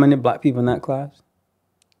 Do you know how many black people in that class?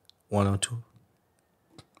 1 or 2.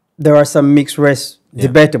 There are some mixed race,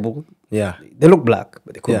 debatable. Yeah. They look black,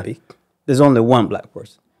 but they could be. There's only one black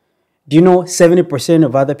person. Do you know 70%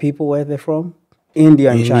 of other people where they're from?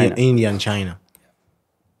 India and China. India and China.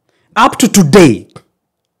 Up to today,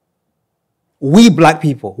 we black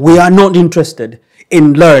people, we are not interested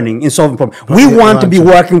in learning, in solving problems. We want to be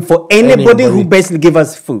working for anybody who basically give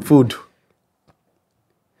us food.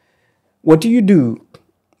 What do?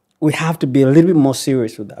 We have to be a little bit more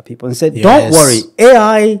serious with that, people, and say, don't worry,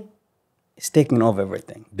 AI is taking over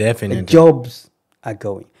everything. Definitely. The jobs are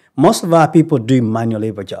going. Most of our people do manual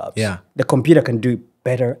labor jobs. Yeah. The computer can do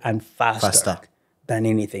better and faster than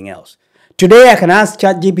anything else. Today, I can ask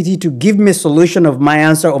ChatGPT to give me a solution of my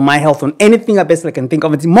answer or my health on anything I basically can think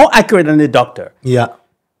of. It's more accurate than the doctor. Yeah.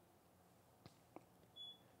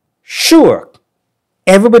 Sure.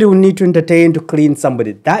 Everybody will need to entertain, to clean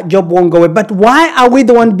somebody. That job won't go away. But why are we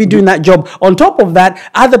the one to be doing that job? On top of that,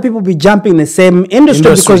 other people will be jumping in the same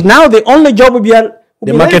industry. Because now the only job will be...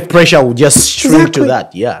 the market pressure will just shrink to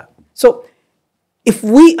that. Yeah. So,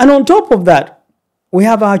 and on top of that, we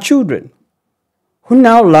have our children who are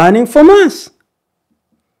now learning from us.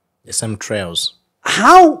 The same trails.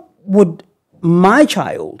 How would my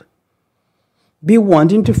child be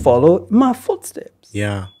wanting to follow my footsteps?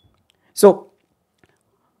 Yeah. So,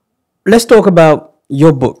 let's talk about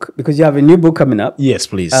your book, because you have a new book coming up. Yes,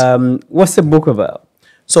 please. What's the book about?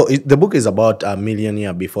 So the book is about a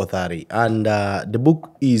millionaire before 30. And the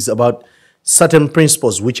book is about certain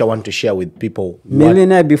principles which I want to share with people.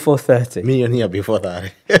 Millionaire before 30. Millionaire before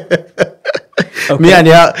 30. Me and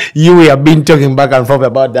we have been talking back and forth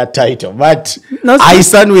about that title, but No, it's I good.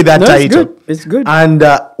 stand with that No, it's title. good. It's good. And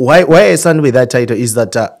why I stand with that title is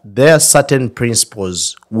that there are certain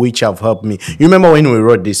principles which have helped me. You remember when we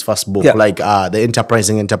wrote this first book, Yeah. like the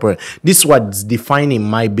enterprising entrepreneur. This was defining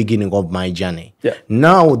my beginning of my journey. Yeah.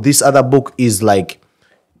 Now this other book is like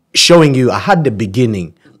showing you I had the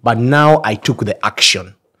beginning, but now I took the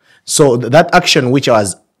action. So that action, which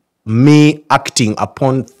was me acting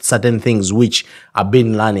upon certain things which I've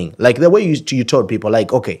been learning, like the way you told people,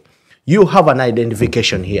 like, okay, you have an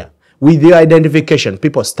identification here. With your identification,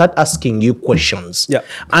 people start asking you questions. Yeah.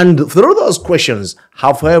 And through those questions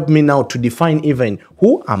have helped me now to define even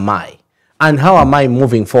who am I and how am I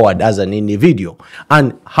moving forward as an individual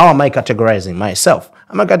and how am I categorizing myself.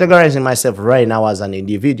 I'm categorizing myself right now as an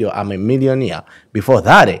individual. I'm a millionaire before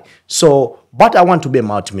that. So, but I want to be a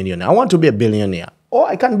multimillionaire. I want to be a billionaire. Or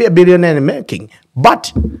I can be a billionaire in making.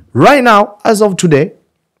 But right now, as of today,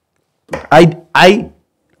 I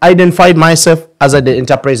identified myself as an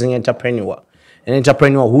enterprising entrepreneur. An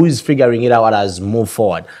entrepreneur who is figuring it out as move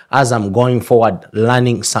forward, as I'm going forward,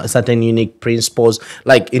 learning certain unique principles.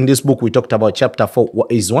 Like in this book, we talked about chapter 4,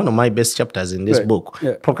 what is one of my best chapters in this book,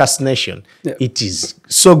 procrastination. Yeah. It is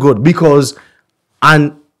so good because,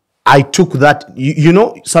 and I took that, you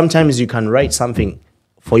know, sometimes you can write something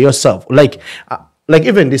for yourself. Like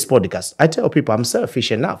even this podcast, I tell people I'm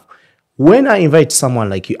selfish enough. When I invite someone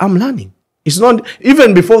like you, I'm learning. It's not,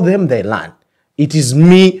 even before them, they learn. It is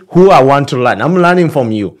me who I want to learn. I'm learning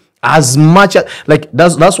from you as much as, like,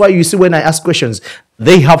 that's why you see when I ask questions,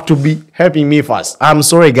 they have to be helping me first. I'm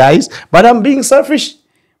sorry, guys, but I'm being selfish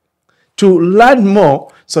to learn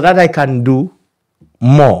more so that I can do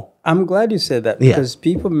more. I'm glad you said that because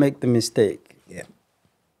people make the mistake. Yeah.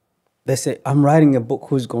 They say, I'm writing a book,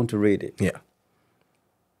 who's going to read it? Yeah.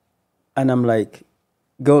 And I'm like,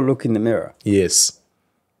 go look in the mirror. Yes.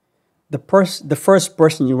 The first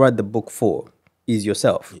person you write the book for is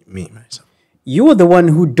yourself. Me, myself. You are the one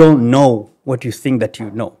who don't know what you think that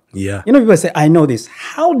you know. Yeah. You know, people say, I know this.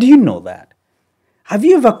 How do you know that? Have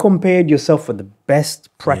you ever compared yourself with the best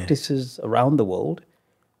practices around the world?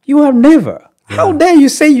 You have never. Yeah. How dare you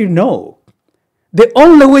say you know? The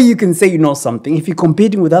only way you can say you know something if you're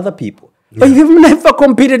competing with other people. Yeah. But you've never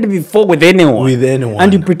competed before with anyone. With anyone.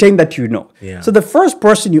 And you pretend that you know. Yeah. So the first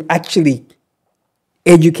person you actually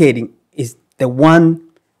educating is the one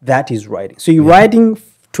that is writing. So you're writing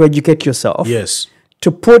to educate yourself. Yes. To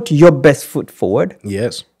put your best foot forward.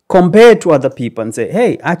 Yes. Compare to other people and say,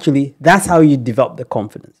 hey, actually, that's how you develop the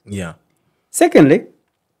confidence. Yeah. Secondly,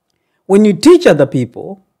 when you teach other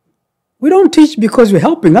people, we don't teach because we're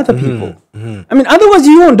helping other people. Mm-hmm. I mean, otherwise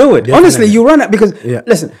you won't do it. Definitely. Honestly, you run it because,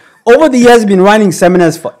 listen, over the years, I've been running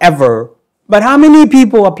seminars forever. But how many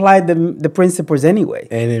people applied the principles anyway?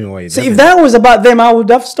 Anyway. So if that was about them, I would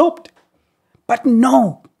have stopped. But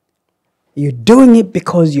no. You're doing it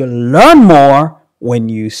because you learn more when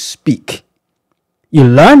you speak. You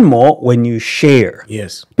learn more when you share.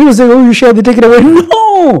 Yes. People say, oh, you share, they take it away.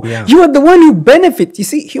 No. Yeah. You are the one who benefits. You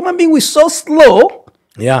see, human beings, we're so slow.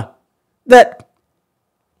 Yeah. That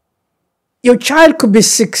your child could be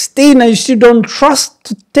 16 and you still don't trust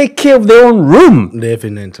to take care of their own room.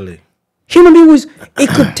 Definitely. Human beings, it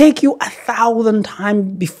could take you 1,000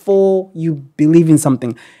 times before you believe in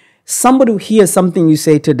something. Somebody who hears something you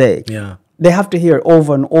say today, they have to hear it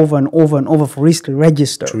over and over and over and over for it to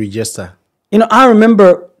register. To register. You know, I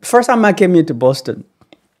remember first time I came here to Boston,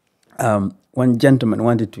 one gentleman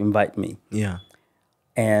wanted to invite me. Yeah.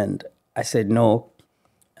 And I said no,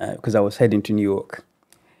 because I was heading to New York.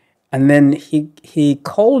 And then he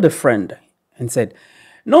called a friend and said,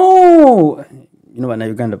 no, you know what, na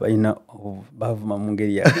Uganda, but you know, bavuma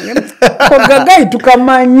mungeria. Kogagai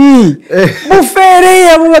tukamanyi.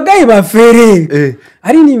 Bufere, bugagai bafere.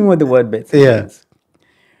 I didn't even know what the word meant. Yeah.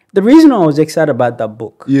 The reason I was excited about that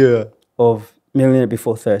book of Millionaire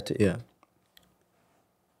Before 30. Yeah.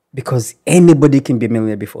 Because anybody can be a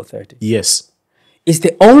millionaire before 30. Yes. It's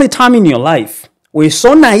the only time in your life where you're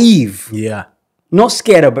so naive. Yeah. Not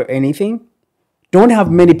scared about anything. Don't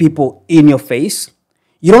have many people in your face.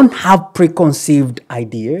 You don't have preconceived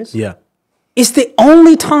ideas. Yeah. It's the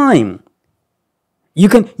only time you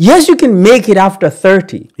can, yes, you can make it after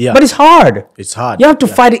 30. Yeah. But it's hard. It's hard. You have to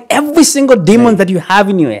fight every single demon that you have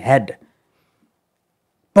in your head.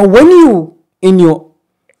 But when you,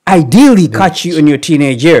 ideally catch you in your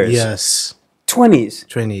teenage years. Yes. 20s.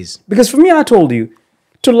 20s. Because for me, I told you,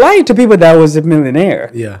 to lie to people that I was a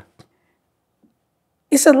millionaire. Yeah.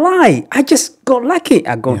 It's a lie. I just got lucky.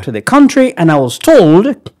 I go to the country and I was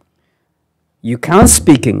told, you can't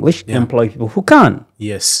speak English, employ people who can.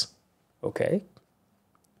 Yes. Okay.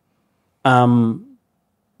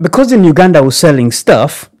 because in Uganda I was selling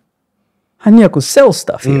stuff, I knew I could sell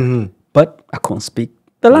stuff here, but I couldn't speak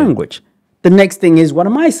the language. The next thing is, what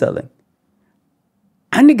am I selling?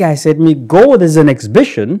 And the guy said to me, go, there's an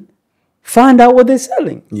exhibition, find out what they're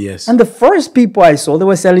selling. Yes. And the first people I saw, they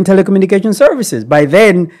were selling telecommunication services. By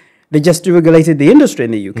then, they just deregulated the industry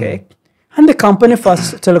in the UK. And the company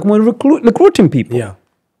First Telecom were recruiting people. Yeah.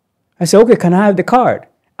 I said, okay, can I have the card?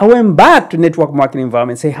 I went back to network marketing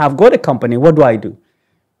environment and say, I've got a company. What do I do? He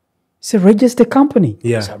said, register company.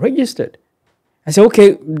 Yeah. So I registered. I said,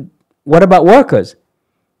 okay, what about workers?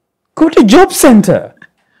 Go to job center.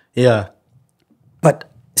 Yeah. But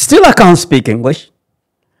still I can't speak English.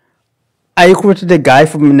 I recruited a guy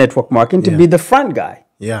from network marketing to be the front guy.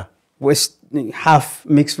 Yeah. Was half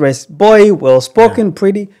mixed race boy, well-spoken,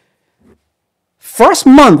 pretty. First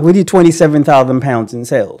month, we did £27,000 in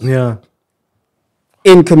sales. Yeah.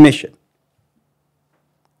 In commission.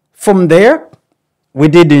 From there, we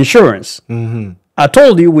did insurance. I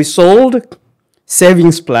told you we sold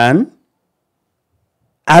savings plan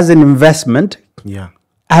as an investment, Yeah.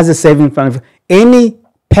 as a savings plan. Any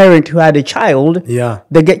parent who had a child,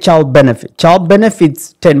 they get child benefit. Child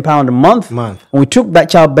benefit's £10 a month. And we took that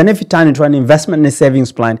child benefit turned into an investment in a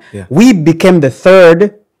savings plan. Yeah. We became the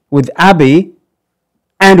third with Abby,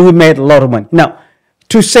 and we made a lot of money. Now,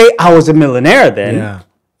 to say I was a millionaire then,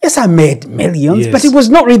 yes, I made millions, but it was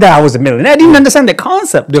not really that I was a millionaire. I didn't understand the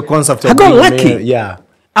concept. The concept of I got lucky. Yeah.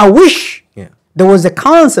 I wish there was a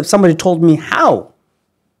concept, somebody told me how.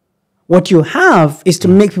 What you have is to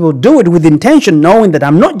make people do it with intention, knowing that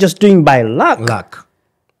I'm not just doing by luck.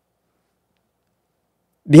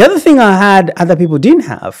 The other thing I had other people didn't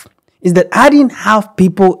have is that I didn't have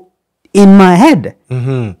people in my head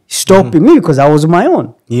stopping me because I was my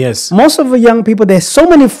own. Yes. Most of the young people, there's so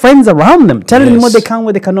many friends around them telling them what they can,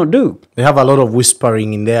 what they cannot do. They have a lot of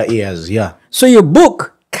whispering in their ears. Yeah. So your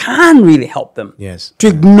book can really help them. Yes. To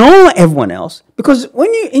ignore everyone else. Because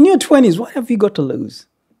when you're in your 20s, what have you got to lose?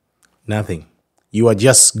 Nothing. You are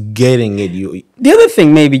just getting it. The other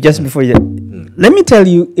thing, maybe just before you, let me tell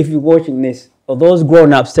you, if you're watching this, or those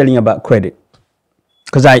grown-ups telling you about credit,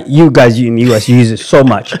 because you guys in the US use it so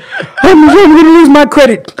much. I'm going to lose my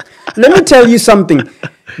credit. Let me tell you something.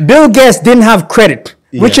 Bill Gates didn't have credit.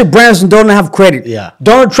 Richard Branson don't have credit.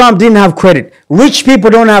 Donald Trump didn't have credit. Rich people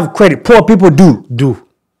don't have credit. Poor people do.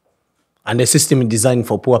 And the system is designed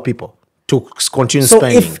for poor people to continue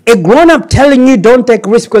spending. So if a grown-up telling you don't take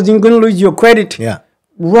risk because you're going to lose your credit,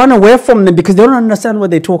 run away from them because they don't understand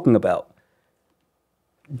what they're talking about.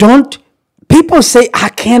 People say, I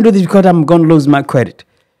can't do this because I'm going to lose my credit.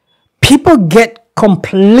 People get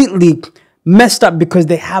completely messed up because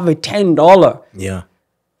they have a $10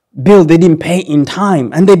 bill they didn't pay in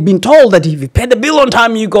time. And they've been told that if you pay the bill on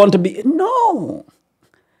time, you're going to be... No.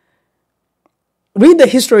 Read the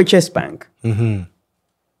history of Chase Bank. They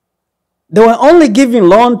were only giving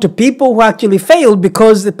loan to people who actually failed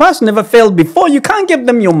because the person never failed before. You can't give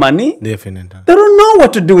them your money. Definitely. They don't know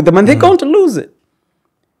what to do with them and they're going to lose it.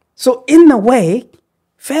 So in a way,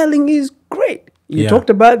 failing is great. You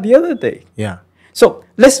talked about it the other day. Yeah. So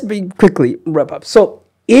let's quickly wrap up. So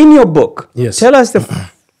in your book, tell us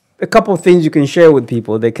a couple of things you can share with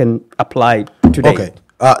people they can apply today. Okay.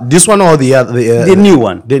 This one or the other? The new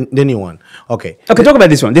one. The new one. Okay. Okay, talk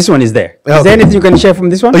about this one. This one is there. Is there anything you can share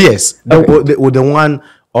from this one? Oh, yes. The one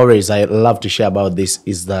always I love to share about this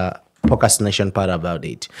is the procrastination part about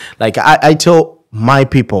it. Like I tell my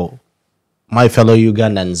people, my fellow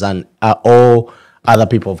Ugandans and all other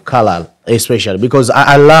people of color, especially because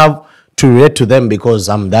I love to relate to them because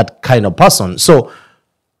I'm that kind of person. So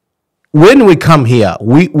when we come here,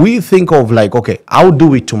 we think of like, okay, I'll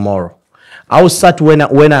do it tomorrow. I'll start when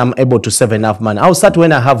I'm able to save enough money. I'll start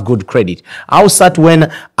when I have good credit. I'll start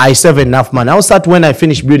when I save enough money. I'll start when I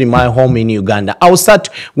finish building my home in Uganda. I'll start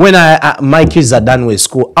when my kids are done with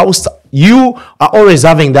school. You are always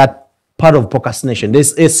having that part of procrastination.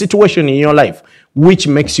 There's a situation in your life which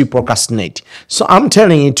makes you procrastinate. So I'm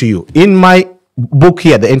telling it to you. In my book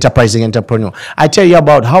here, The Enterprising Entrepreneur, I tell you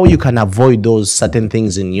about how you can avoid those certain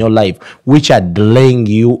things in your life which are delaying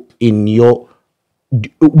you in your...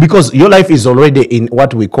 Because your life is already in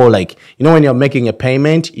what we call like, when you're making a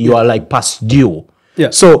payment, you are like past due.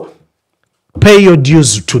 Yeah. So pay your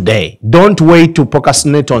dues today. Don't wait to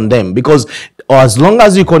procrastinate on them, because as long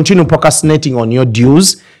as you continue procrastinating on your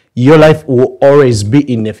dues, your life will always be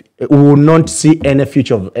will not see any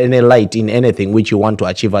future of any light in anything which you want to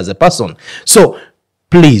achieve as a person. So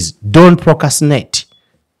please don't procrastinate.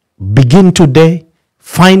 Begin today.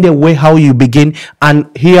 Find a way how you begin. And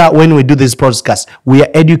here, when we do this podcast, we are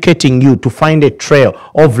educating you to find a trail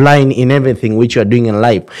of line in everything which you are doing in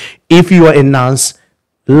life. If you are a nurse,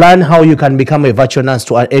 learn how you can become a virtual nurse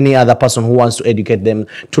to any other person who wants to educate them,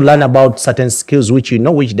 to learn about certain skills which you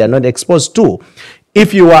know, which they're not exposed to.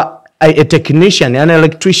 If you are a technician, an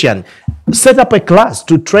electrician, set up a class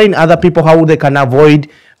to train other people how they can avoid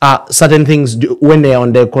certain things when they're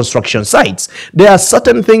on their construction sites. There are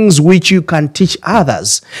certain things which you can teach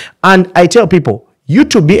others. And I tell people, you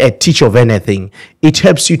to be a teacher of anything, it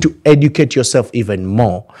helps you to educate yourself even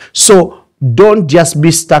more. So don't just be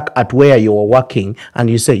stuck at where you're working and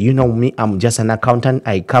you say, you know me, I'm just an accountant.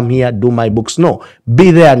 I come here, do my books. No, be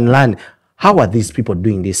there and learn. How are these people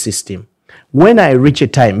doing this system? When I reach a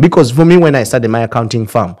time, because for me, when I started my accounting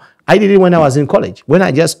firm, I did it when I was in college. When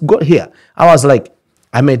I just got here, I was like,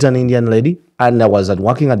 I met an Indian lady and I was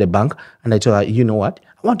working at the bank and I told her, you know what?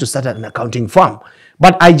 I want to start an accounting firm.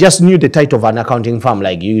 But I just knew the title of an accounting firm,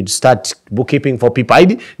 like you'd start bookkeeping for people. I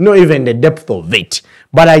didn't know even the depth of it.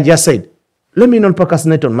 But I just said, let me not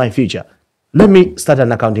procrastinate on my future. Let me start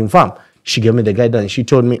an accounting firm. She gave me the guidance. She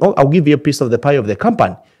told me, oh, I'll give you a piece of the pie of the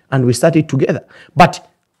company. And we started together. But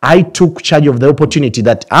I took charge of the opportunity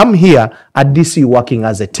that I'm here at DC working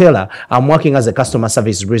as a teller. I'm working as a customer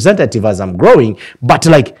service representative as I'm growing. But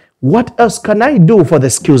like, what else can I do for the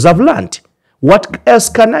skills I've learned? What else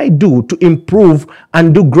can I do to improve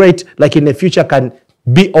and do great, like in the future can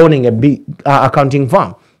be owning a big accounting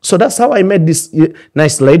firm? So that's how I met this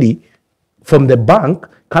nice lady from the bank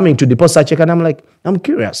coming to deposit a check. And I'm like, I'm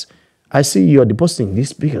curious. I see you're depositing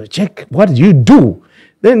this big check. What do you do?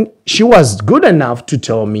 Then she was good enough to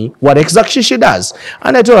tell me what exactly she does.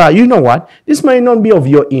 And I told her, you know what? This might not be of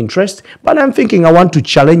your interest, but I'm thinking I want to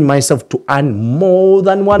challenge myself to earn more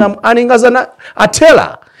than what I'm earning as a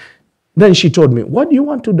teller. Then she told me, what do you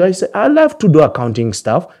want to do? I said, I love to do accounting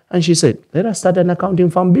stuff. And she said, let us start an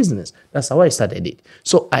accounting firm business. That's how I started it.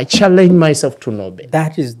 So I challenged myself to know better.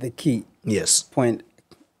 That is the key point.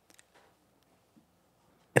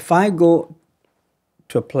 If I go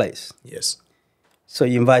to a place, so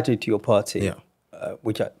you invite me to your party,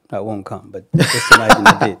 which I won't come, but just imagine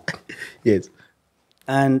I did. Yes.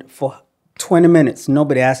 And for 20 minutes,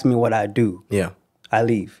 nobody asked me what I do. Yeah. I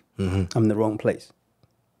leave. I'm in the wrong place.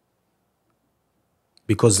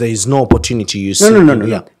 Because there is no opportunity you see.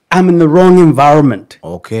 No. I'm in the wrong environment.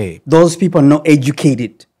 Okay. Those people are not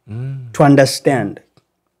educated to understand.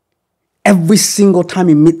 Every single time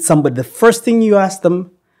you meet somebody, the first thing you ask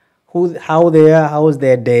them, how they are, how was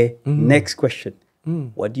their day? Next question.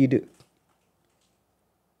 What do you do?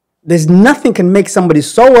 There's nothing can make somebody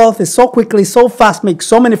so wealthy, so quickly, so fast, make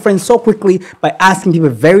so many friends so quickly by asking people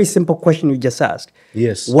a very simple question you just asked.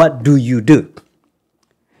 Yes. What do you do?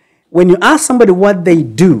 When you ask somebody what they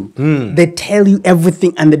do, they tell you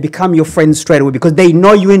everything and they become your friend straight away because they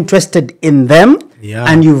know you're interested in them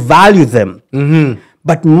and you value them.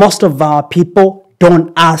 But most of our people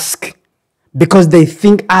don't ask because they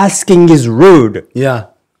think asking is rude. Yeah.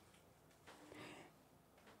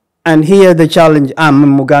 And here the challenge, I'm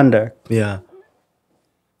in Uganda. Yeah.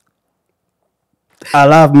 I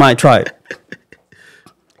love my tribe.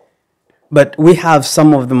 But we have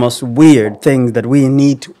some of the most weird things that we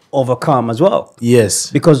need to overcome as well.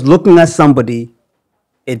 Yes. Because looking at somebody,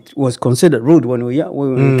 it was considered rude when we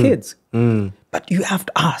were kids. But you have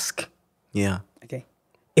to ask. Yeah. Okay.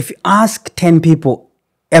 If you ask 10 people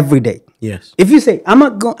every day. Yes. If you say,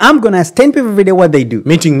 I'm going to ask 10 people every day what they do.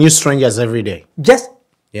 Meeting new strangers every day. Just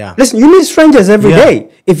listen, you meet strangers every day.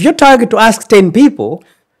 If your target to ask 10 people,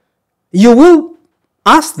 you will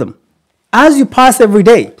ask them as you pass every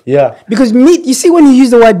day. Yeah. Because you see, when you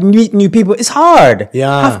use the word meet new people, it's hard.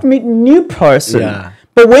 Yeah. You have to meet new person. Yeah.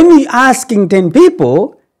 But when you're asking 10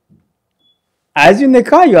 people, as you're in the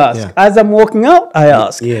car, you ask. Yeah. As I'm walking out, I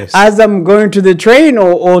ask. Yes. As I'm going to the train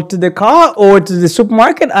or to the car or to the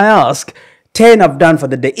supermarket, I ask. 10 I've done for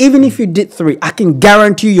the day. Even if you did 3, I can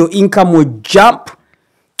guarantee you your income will jump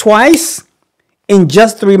twice in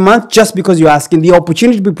just 3 months just because you're asking. The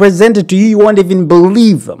opportunity to be presented to you, you won't even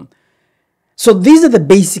believe them. So these are the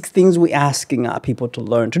basic things we're asking our people to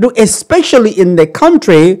learn to do, especially in the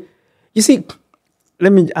country. You see,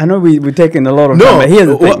 I know we're taking a lot of time, but here's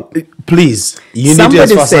the thing. Please, you need to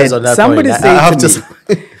emphasize on that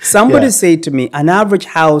point. Somebody said to me, an average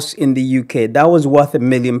house in the UK, that was worth £1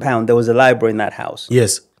 million. There was a library in that house.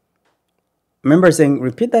 Yes. Remember saying,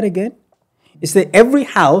 repeat that again? It's that every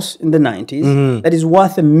house in the 90s that is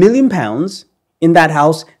worth £1 million, in that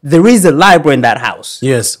house, there is a library in that house.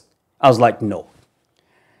 Yes. I was like, no.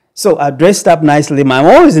 So I dressed up nicely. I'm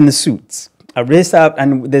always in the suits. I dressed up,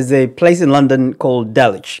 and there's a place in London called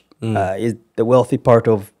Dulwich. The the wealthy part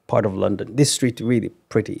of London. This street really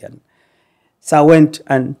pretty, and so I went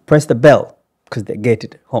and pressed the bell because they're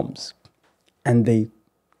gated homes, and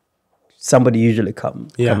somebody usually come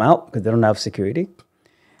out because they don't have security.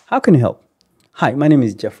 How can you help? Hi, my name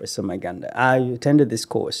is Jefferson Maganda. I attended this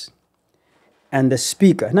course, and the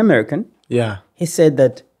speaker, an American, he said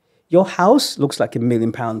that your house looks like £1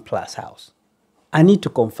 million plus house. I need to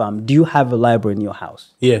confirm, do you have a library in your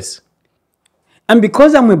house? Yes. And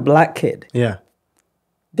because I'm a black kid, Yeah.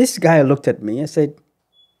 this guy looked at me and said,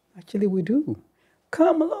 actually, we do.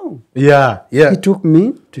 Come along. Yeah. Yeah. He took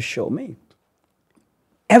me to show me.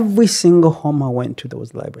 Every single home I went to, there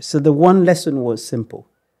was library. So the one lesson was simple.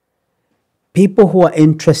 People who are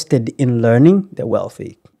interested in learning, they're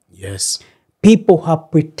wealthy. Yes. People who are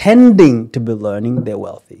pretending to be learning, they're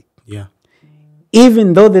wealthy. Yeah.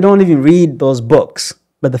 Even though they don't even read those books,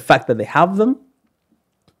 but the fact that they have them.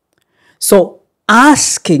 So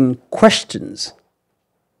asking questions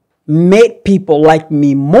made people like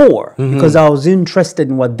me more because I was interested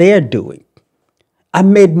in what they're doing. I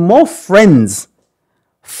made more friends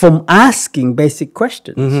from asking basic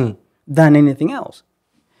questions than anything else.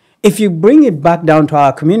 If you bring it back down to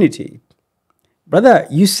our community, brother,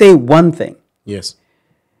 you say one thing. Yes.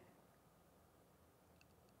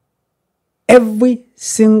 Every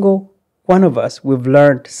single one of us, we've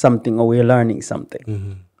learned something or we're learning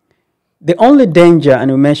something. The only danger,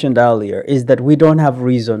 and we mentioned earlier, is that we don't have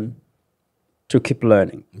reason to keep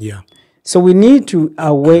learning. Yeah. So we need to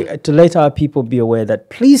let our people be aware that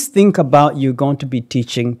please think about you're going to be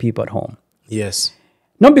teaching people at home. Yes.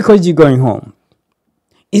 Not because you're going home.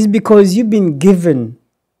 It's because you've been given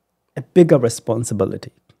a bigger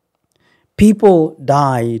responsibility. People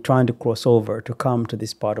die trying to cross over to come to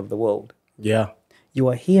this part of the world. Yeah. You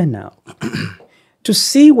are here now. To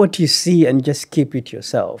see what you see and just keep it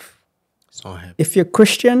yourself. So happy. If you're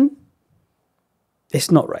Christian, it's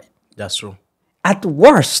not right. That's true. At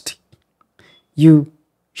worst, you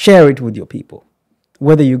share it with your people,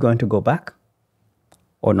 whether you're going to go back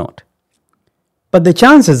or not. But the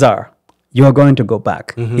chances are you're going to go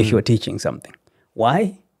back if you're teaching something.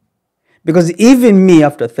 Why? Because even me,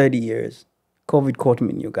 after 30 years, COVID caught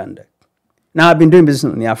me in Uganda. Now, I've been doing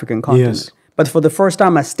business on the African continent. Yes. But for the first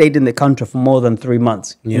time, I stayed in the country for more than 3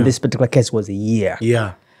 months. In this particular case, was a year.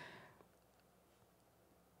 Yeah.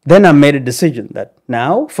 Then I made a decision that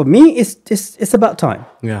now, for me, it's about time.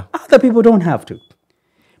 Yeah. Other people don't have to.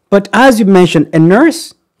 But as you mentioned, a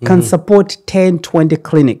nurse can support 10, 20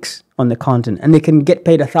 clinics on the continent, and they can get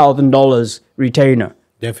paid $1,000 retainer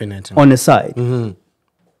Definitely. on the side.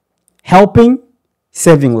 Helping,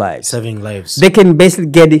 saving lives. Saving lives. They can basically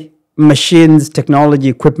get machines, technology,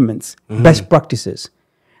 equipments, best practices.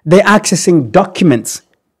 They're accessing documents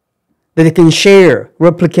that they can share,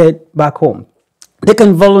 replicate back home. They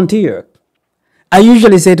can volunteer. I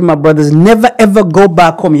usually say to my brothers, never ever go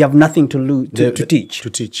back home. You have nothing to teach. To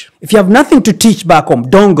teach. If you have nothing to teach back home,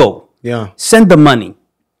 don't go. Yeah. Send the money.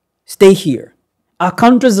 Stay here. Our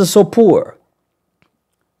countries are so poor.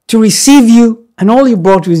 To receive you, and all you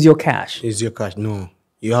brought was your cash. Is your cash? No.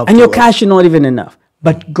 You have And to your work. cash is not even enough.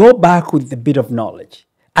 But go back with a bit of knowledge.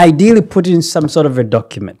 Ideally, put in some sort of a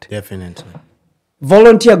document. Definitely.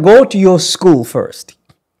 Volunteer, go to your school first.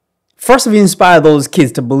 First, we inspire those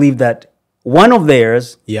kids to believe that one of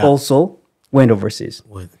theirs also went overseas.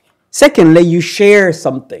 Secondly, you share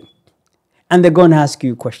something, and they're going to ask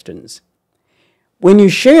you questions. When you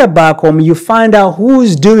share back home, you find out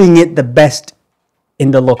who's doing it the best in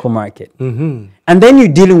the local market. And then you're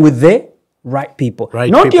dealing with the right people.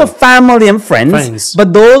 Not your family and friends,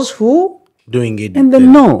 but those who doing it and they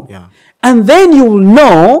know. Yeah. And then you will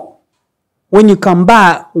know when you come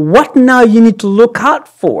back what now you need to look out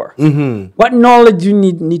for. What knowledge you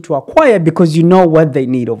need to acquire because you know what they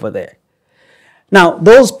need over there. Now,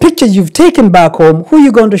 those pictures you've taken back home, who are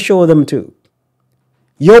you going to show them to?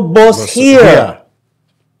 Your boss here. Yeah.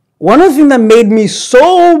 One of the things that made me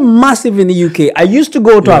so massive in the UK, I used to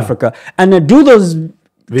go to Africa and I do those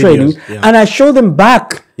training and I show them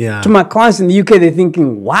back to my clients in the UK. They're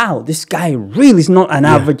thinking, wow, this guy really is not an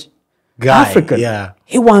average guy, African.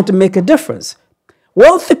 He wanted to make a difference.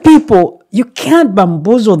 Wealthy people, you can't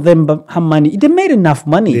bamboozle them by how money. They made enough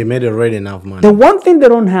money. They made already enough money. The one thing they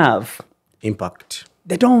don't have, impact.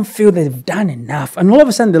 They don't feel they've done enough. And all of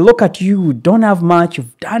a sudden they look at you, who don't have much,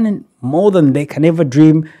 you've done more than they can ever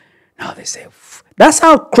dream. Now they say, that's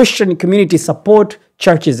how Christian communities support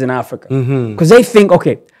churches in Africa. Because they think,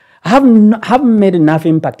 okay, I haven't made enough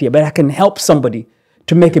impact here, but I can help somebody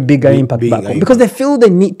to make a bigger impact back home. Because they feel they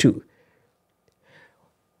need to.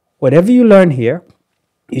 Whatever you learn here,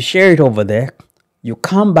 you share it over there. You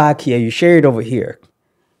come back here, you share it over here.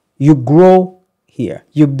 You grow here.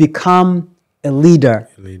 You become a leader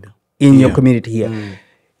in your community here.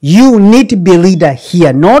 You need to be a leader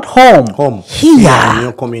here, not home. Here. Yeah, in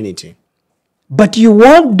your community. But you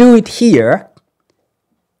won't do it here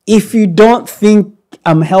if you don't think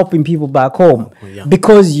I'm helping people back home.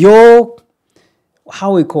 Because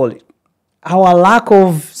how we call it, our lack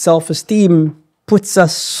of self-esteem puts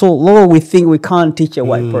us so low we think we can't teach a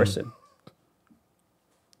white person.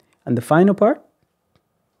 And the final part,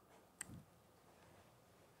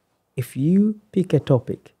 if you pick a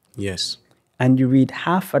topic and you read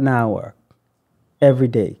half an hour every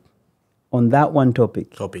day on that one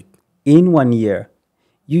topic. In 1 year,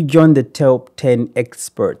 you join the top 10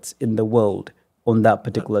 experts in the world on that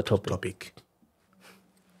particular topic.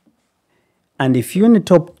 And if you're in the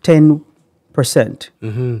top 10%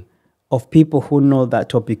 of people who know that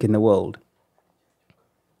topic in the world,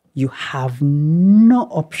 you have no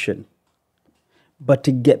option but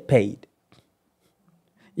to get paid.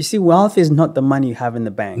 You see, wealth is not the money you have in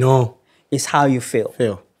the bank. No. It's how you feel.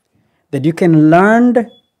 That you can learn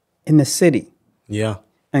in the city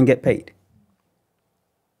and get paid.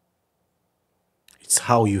 It's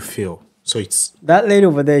how you feel. So it's... That lady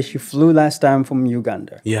over there, she flew last time from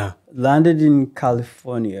Uganda. Landed in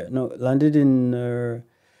California. No, landed in...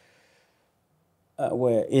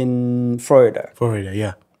 where? In Florida.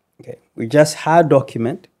 Okay. We just had a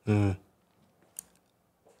document.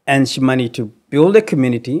 And she managed to build a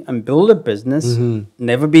community and build a business.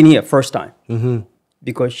 Never been here, first time.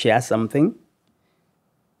 Because she has something.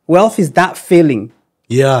 Wealth is that feeling.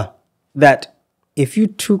 That if you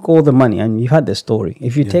took all the money, and you had the story,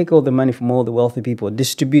 if you take all the money from all the wealthy people,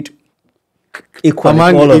 distribute equally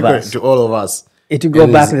to all of us, it will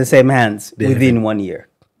go back to the same hands within 1 year.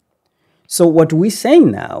 So what we're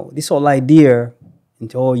saying now, this whole idea,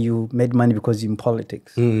 you made money because you're in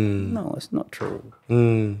politics. No, it's not true.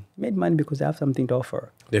 You made money because you have something to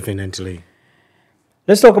offer. Definitely.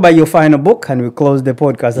 Let's talk about your final book and we close the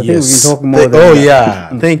podcast. I think we can talk more than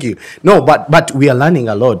that. Thank you. No, but we are learning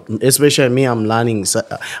a lot, especially me, I'm learning.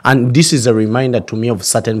 And this is a reminder to me of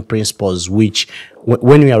certain principles which,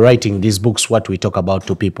 when we are writing these books, what we talk about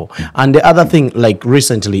to people. And the other thing, like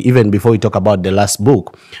recently, even before we talk about the last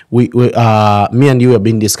book, me and you have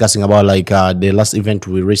been discussing about like the last event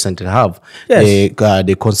we recently have.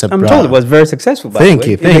 The concept. I'm told it was very successful. Thank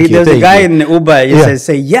you. There's a guy in Uber. He says,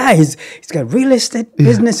 he's got real estate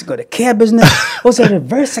business, he's got a care business, also had a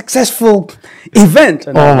very successful event.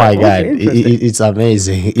 And oh my God, it's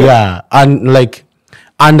amazing. And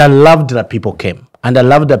I loved that people came. And I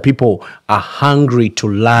love that people are hungry to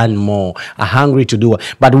learn more, are hungry to do it.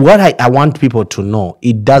 But what I want people to know,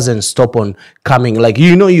 it doesn't stop on coming. Like,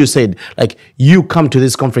 you said, like, you come to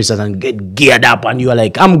these conferences and get geared up and you are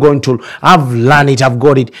like, I've learned it, I've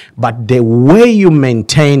got it. But the way you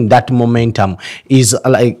maintain that momentum is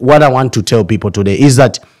like what I want to tell people today is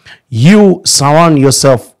that you surround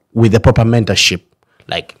yourself with the proper mentorship.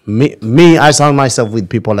 Like me, I surround myself with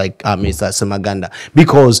people like Mr. Semaganda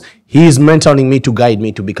because he is mentoring me to guide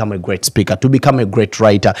me to become a great speaker, to become a great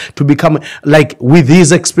writer, to become like with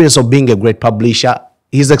his experience of being a great publisher,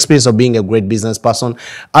 his experience of being a great business person.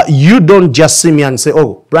 You don't just see me and say,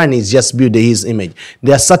 oh, Brian is just building his image.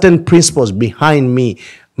 There are certain principles behind me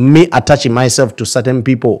attaching myself to certain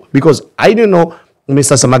people because I don't know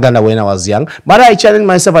Mr. Samaganda when I was young, but I challenged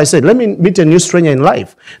myself. I said, let me meet a new stranger in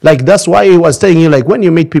life. Like, that's why he was telling you, like, when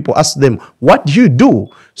you meet people, ask them, what do you do?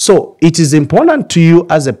 So it is important to you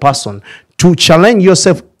as a person to challenge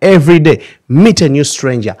yourself every day. Meet a new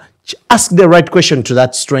stranger. Ask the right question to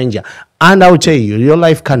that stranger. And I'll tell you, your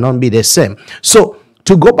life cannot be the same. So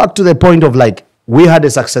to go back to the point of like, we had a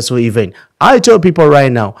successful event. I tell people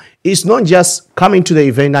right now, it's not just coming to the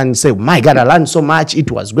event and say, my God, I learned so much.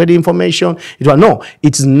 It was great information. No,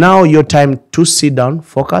 it's now your time to sit down,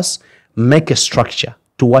 focus, make a structure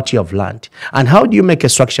to what you have learned. And how do you make a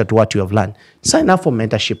structure to what you have learned? Sign up for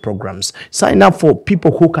mentorship programs. Sign up for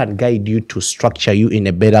people who can guide you to structure you in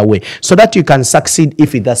a better way so that you can succeed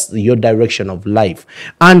if that's your direction of life.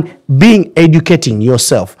 And educating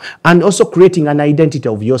yourself and also creating an identity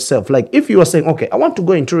of yourself. Like if you are saying, okay, I want to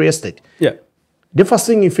go into real estate. The first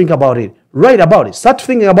thing you think about it, write about it. Start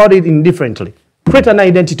thinking about it indifferently. Create an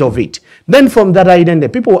identity of it. Then from that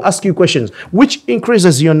identity, people will ask you questions, which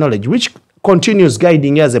increases your knowledge, which continues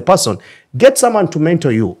guiding you as a person. Get someone to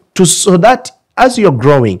mentor you so that as you're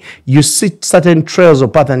growing, you see certain trails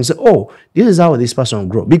of path and say, oh, this is how this person will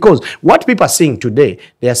grow. Because what people are seeing today,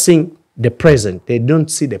 they are seeing the present. They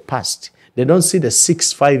don't see the past. They don't see the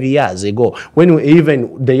 5 years ago,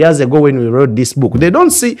 the years ago when we wrote this book. They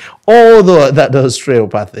don't see all those trail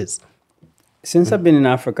paths. since I've been in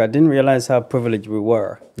Africa, I didn't realize how privileged we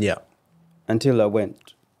were Yeah. until I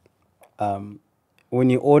went. When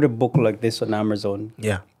you order a book like this on Amazon,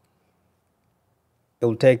 Yeah. it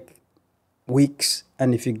will take weeks,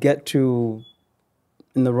 and if you get to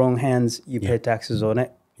in the wrong hands, you pay taxes on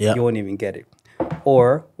it. Yeah. You won't even get it.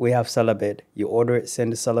 Or we have Salabed. You order it,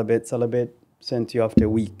 send it Salabed sent to you after a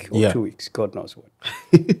week or 2 weeks, God knows what.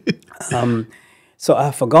 So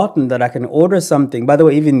I've forgotten that I can order something. By the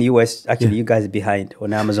way, even in the US, actually, you guys are behind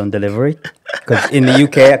on Amazon delivery. Because in the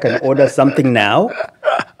UK, I can order something now.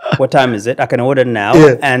 What time is it? I can order now.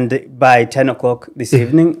 And by 10 o'clock this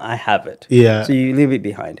evening, I have it. Yeah. So you leave it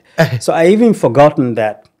behind. So I even forgotten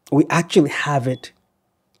that we actually have it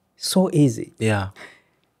so easy. Yeah.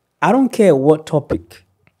 I don't care what topic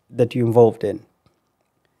that you're involved in.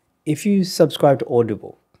 If you subscribe to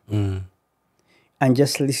Audible and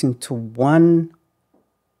just listen to one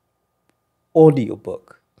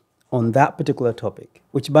audiobook on that particular topic,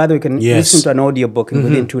 which by the way, you can listen to an audiobook and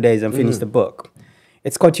within 2 days and finish the book.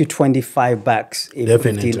 It's got you $25, even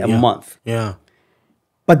 15 a month. Yeah.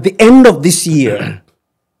 But the end of this year,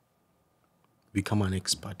 Become an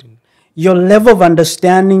expert in. your level of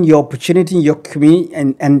understanding, your opportunity, your community,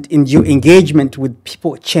 and in your engagement with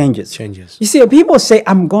people changes. You see, people say,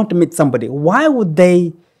 I'm going to meet somebody. Why would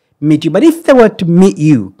they meet you? But if they were to meet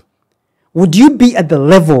you, would you be at the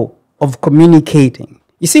level of communicating?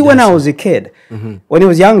 You see, when I was a kid, when I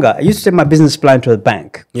was younger, I used to take my business plan to the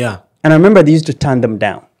bank. Yeah. And I remember they used to turn them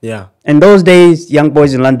down. Yeah. In those days, young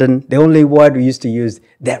boys in London, the only word we used to use,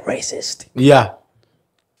 they're racist. Yeah.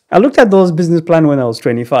 I looked at those business plans when I was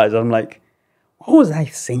 25. I'm like, what was I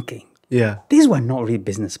thinking? Yeah. These were not really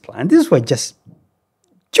business plans. These were just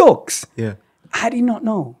jokes. Yeah. I did not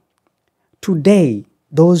know. Today,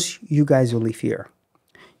 those you guys who live here,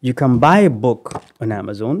 you can buy a book on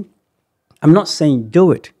Amazon. I'm not saying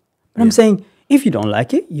do it, but I'm saying if you don't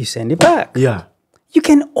like it, you send it back. Yeah. You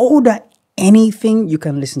can order anything. You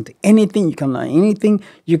can listen to anything. You can learn anything.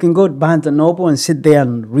 You can go to Barnes & Noble and sit there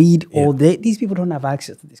and read all day. These people don't have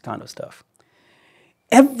access to this kind of stuff.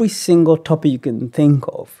 Every single topic you can think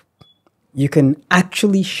of, you can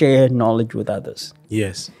actually share knowledge with others.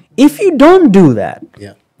 Yes. If you don't do that,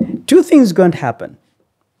 Yeah. two things are going to happen.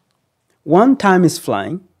 One, time is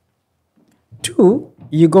flying. Two,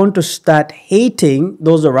 you're going to start hating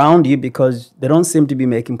those around you because they don't seem to be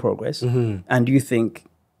making progress. And you think,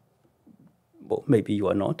 well, maybe you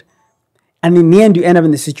are not. And in the end, you end up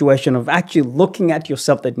in the situation of actually looking at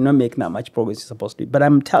yourself that you're not making that much progress you're supposed to be. But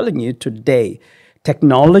I'm telling you today,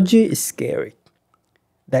 technology is scary.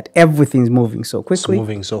 That everything's moving so quickly. It's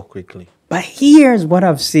moving so quickly. But here's what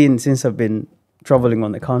I've seen since I've been traveling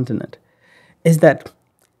on the continent, is that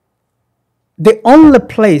the only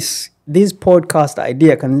place this podcast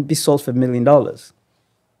idea can be sold for $1 million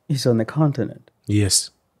is on the continent. Yes.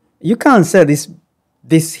 You can't sell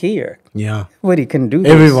this here. Yeah. Everybody can do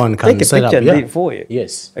this. Everyone can take a set picture up, and do it for you.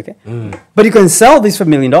 Yes. Okay. But you can sell this for $1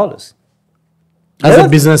 million. As a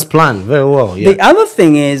business plan, very well. Yeah. The other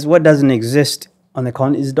thing is what doesn't exist on the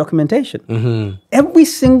continent is documentation. Every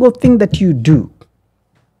single thing that you do,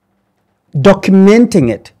 documenting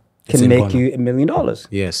it can make you $1 million.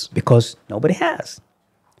 Yes. Because nobody has.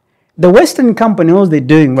 The Western company, all they're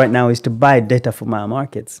doing right now is to buy data from our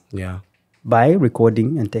markets. Yeah. By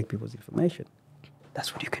recording and take people's information.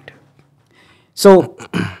 That's what you can do. So,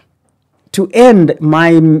 to end,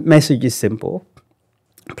 my message is simple.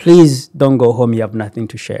 Please don't go home, you have nothing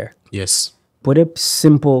to share. Yes. Put a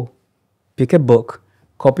simple, pick a book,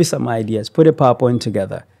 copy some ideas, put a PowerPoint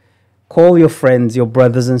together. Call your friends, your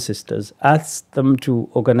brothers and sisters. Ask them to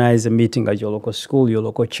organize a meeting at your local school, your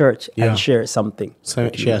local church, and share something.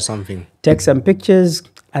 Share something. Take some pictures.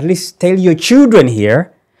 At least tell your children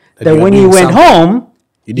here that when you went home,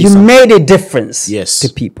 you made a difference to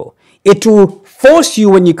people. It will force you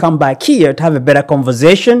when you come back here to have a better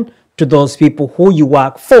conversation to those people who you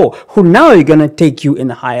work for, who now are going to take you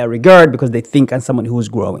in a higher regard because they think as someone who's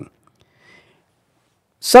growing.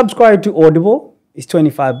 Subscribe to Audible. It's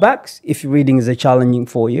 $25 if reading is a challenging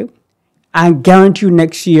for you. I guarantee you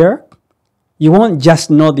next year, you won't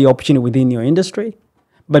just know the opportunity within your industry,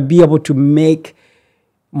 but be able to make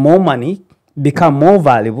more money, become more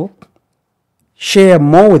valuable, share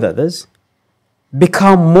more with others,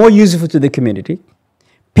 become more useful to the community.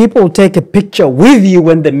 People take a picture with you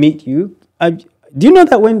when they meet you. Do you know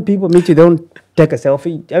that when people meet you, they don't take a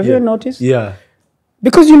selfie? Have you ever noticed? Yeah.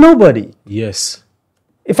 Because you're nobody. Yes.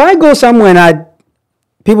 If I go somewhere and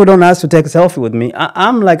people don't ask to take a selfie with me,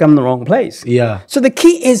 I'm like I'm in the wrong place. Yeah. So the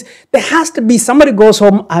key is there has to be somebody goes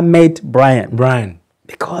home, I met Brian. Brian.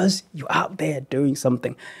 Because you're out there doing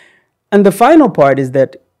something. And the final part is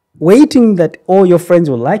that waiting that all your friends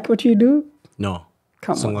will like what you do. No.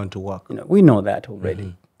 Come it's not on. going to work. You know, we know that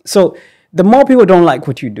already. So the more people don't like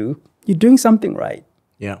what you do, you're doing something right.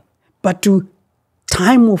 Yeah. But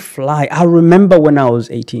time will fly. I remember when I was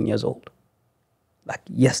 18 years old, like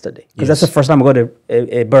yesterday, because that's the first time I got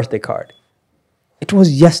a birthday card. It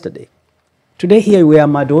was yesterday. Today here we are,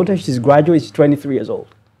 my daughter, she's graduated, she's 23 years old.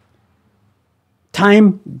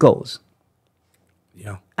 Time goes.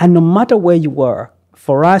 Yeah. And no matter where you are,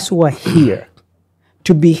 for us who are here,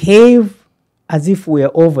 to behave as if we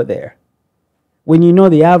are over there, when you know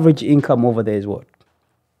the average income over there is what?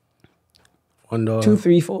 $1. $2,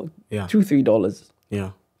 $3, $4, Yeah. $2, $3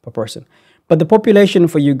 Yeah. per person. But the population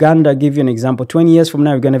for Uganda, I'll give you an example, 20 years from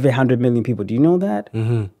now, we're going to have 100 million people. Do you know that?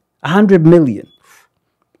 100 million.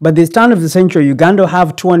 By this turn of the century, Uganda will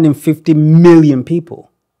have 250 million people.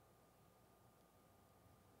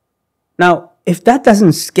 Now, if that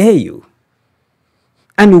doesn't scare you,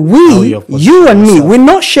 and you and me, we're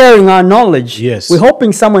not sharing our knowledge. Yes. We're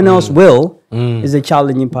hoping someone else will, is a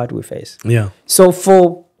challenging part we face. Yeah. So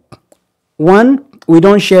for one, we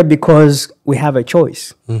don't share because we have a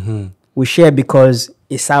choice. We share because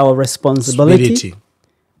it's our responsibility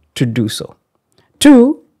to do so.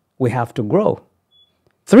 Two, we have to grow.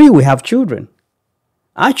 Three, we have children.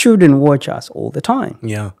 Our children watch us all the time.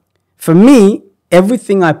 Yeah. For me,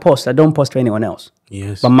 everything I post, I don't post to anyone else.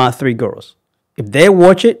 Yes. But my 3 girls. If they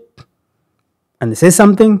watch it and they say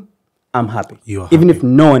something, I'm happy. You are even happy. if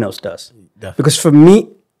no one else does. Definitely. Because for me,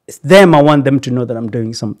 it's them. I want them to know that I'm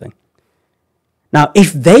doing something. Now,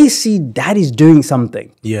 if they see daddy's doing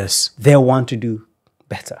something, Yes. they'll want to do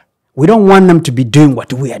better. We don't want them to be doing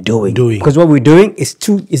what we are doing. Because what we're doing is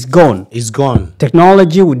gone. It's gone.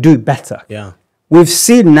 Technology will do it better. Yeah. We've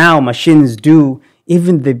seen now machines do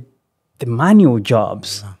even the manual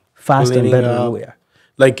jobs faster and better than we are.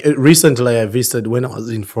 Like recently, I visited, when I was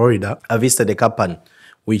in Florida, I visited a company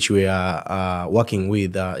which we are working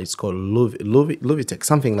with. It's called Luvitech,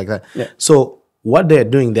 something like that. Yeah. So what they're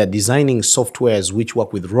doing, they're designing softwares which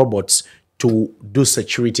work with robots to do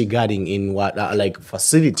security guarding in like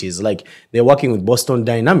facilities. Like they're working with Boston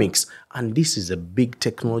Dynamics, and this is a big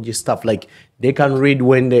technology stuff. Like they can read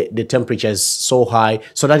when the temperature is so high,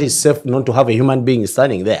 so that is safe not to have a human being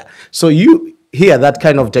standing there. So you hear that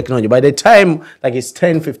kind of technology. By the time, like it's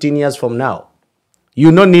 10, 15 years from now, you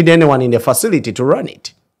don't need anyone in the facility to run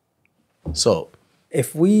it. So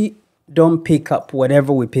if we don't pick up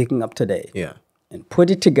whatever we're picking up today, yeah, and put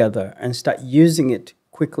it together and start using it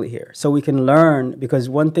quickly here, so we can learn. Because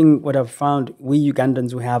one thing, what I've found, we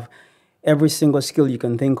Ugandans, we have every single skill you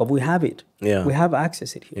can think of. We have it. Yeah. We have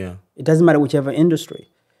access to it here. Yeah. It doesn't matter whichever industry.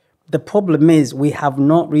 The problem is we have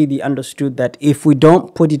not really understood that if we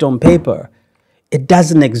don't put it on paper, it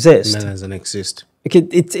doesn't exist. That doesn't exist. Okay,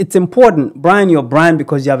 it's important. Brian, you're Brian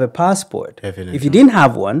because you have a passport. Definitely. If you didn't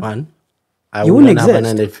have one, I you wouldn't wouldn't have an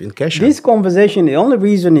exist. identification. This conversation, the only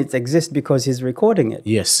reason it exists because he's recording it.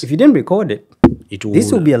 Yes. If you didn't record it,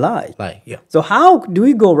 this will be a lie. Yeah. So how do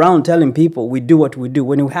we go around telling people we do what we do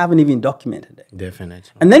when we haven't even documented it?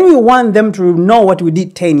 Definitely. And then we want them to know what we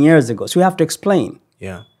did 10 years ago. So we have to explain.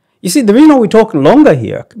 Yeah. You see, the reason why we're talking longer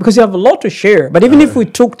here, because you have a lot to share. But even if we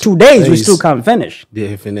took 2 days, we still can't finish.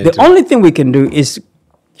 Definitely. The only thing we can do is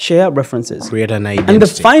share references. Create an identity. And the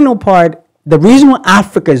final part, the reason why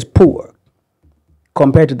Africa is poor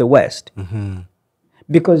compared to the West,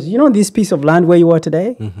 because you know this piece of land where you are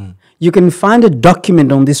today, you can find a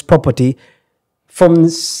document on this property from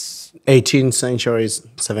 18th century,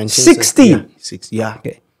 17th 16. Yeah.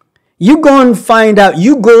 Okay. You go and find out,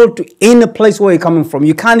 you go to any place where you're coming from,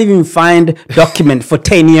 you can't even find document for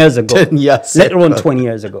 10 years ago. 10 years let alone 20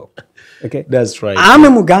 years ago. Okay. That's right. I'm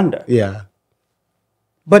in Uganda. Yeah.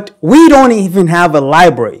 But we don't even have a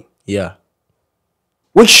library. Yeah.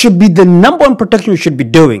 Which should be the number one protection we should be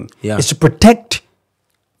doing, is to protect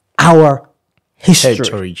our history.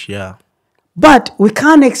 Heritage, yeah. But we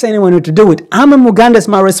can't ask anyone to do it. I'm in Uganda, it's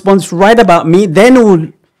my response to write about me, then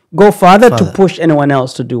we'll go further to push anyone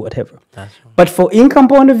else to do whatever. That's right. But for income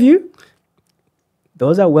point of view,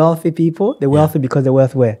 those are wealthy people. They're wealthy because they're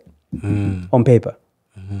worth where? On paper.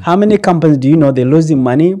 How many companies do you know they're losing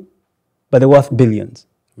money, but they're worth billions?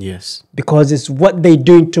 Yes. Because it's what they're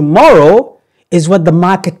doing tomorrow is what the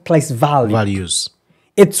marketplace Values.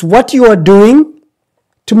 It's what you are doing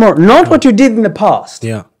tomorrow, not what you did in the past.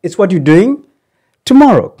 Yeah. It's what you're doing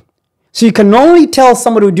tomorrow. So you can only tell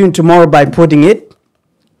somebody what you're doing tomorrow by putting it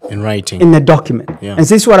in writing. In the document. Yeah. And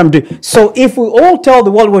this is what I'm doing. So if we all tell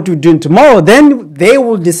the world what we're doing tomorrow, then they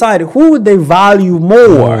will decide who they value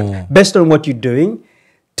more based on what you're doing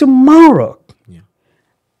tomorrow. Yeah.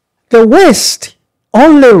 The West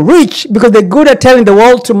only rich because they're good at telling the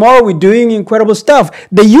world tomorrow we're doing incredible stuff.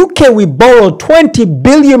 The UK, we borrow £20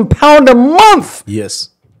 billion a month. Yes.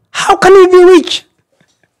 How can we be rich?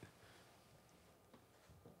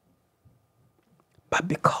 But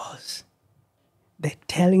because they're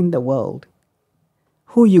telling the world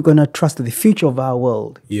who you're going to trust, the future of our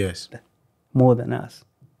world, Yes. more than us.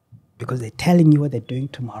 Because they're telling you what they're doing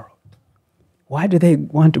tomorrow. Why do they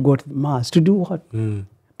want to go to Mars? To do what?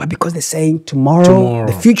 But because they're saying tomorrow,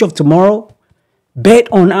 the future of tomorrow,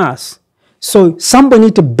 bet on us. So somebody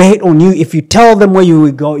need to bet on you. If you tell them where you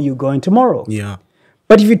will go, you're going tomorrow. Yeah.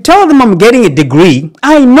 But if you tell them I'm getting a degree,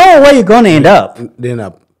 I know where you're going to end up. Then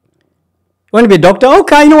up. You want to be a doctor?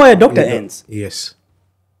 Okay, I know where a doctor ends. Yes.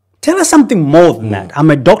 Tell us something more than that. I'm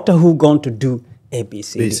a doctor who's going to do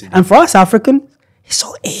ABC. And for us Africans, it's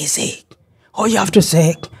so easy. All you have to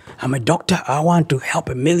say, I'm a doctor, I want to help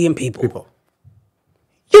 1 million people.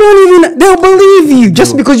 You don't even, they'll believe you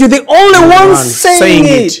just because you're the only one saying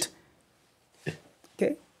it.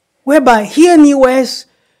 Okay. Whereby here in the US,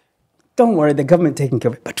 don't worry, the government taking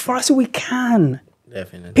care of it. But for us, we can.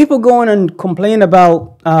 Definitely. People go on and complain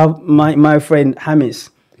about my friend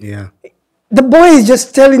Hamis. Yeah. The boy is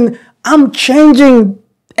just telling, I'm changing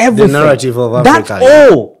everything. The narrative of Africa.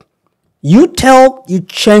 That's all. You tell you're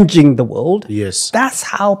changing the world. Yes. That's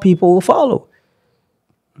how people will follow.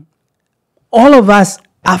 All of us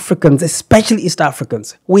Africans, especially East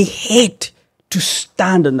Africans, we hate to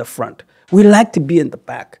stand in the front. We like to be in the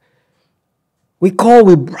back.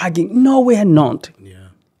 We're bragging. No, we are not. Yeah.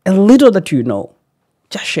 A little that you know,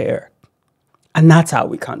 just share. And that's how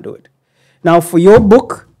we can do it. Now, for your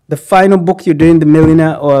book, the final book you're doing, The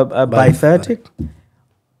Millionaire or by 30,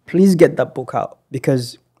 please get that book out.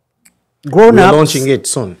 Because we're launching it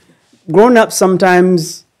soon. Grown up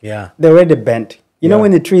sometimes, they're already bent. You know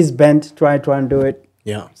when the tree is bent, try and do it.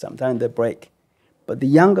 Yeah. Sometimes they break. But the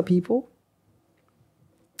younger people,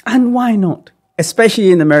 and why not?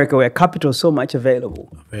 Especially in America where capital is so much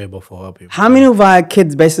available. Available for our people. How many of our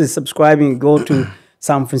kids basically subscribing, go to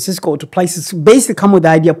San Francisco, to places, basically come with the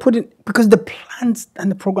idea, because the plans and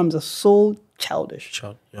the programs are so childish.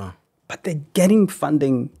 Yeah. But they're getting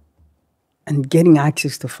funding and getting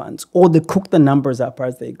access to funds, or they cook the numbers up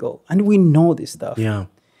as they go. And we know this stuff. Yeah.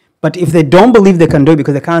 But if they don't believe they can do it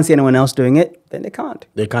because they can't see anyone else doing it, then they can't.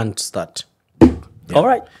 They can't start. All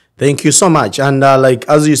right. Thank you so much. And like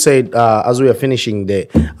as you said, as we are finishing the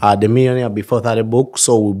Millionaire Before 30 book,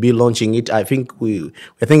 so we'll be launching it. I think we're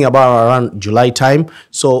thinking about around July time.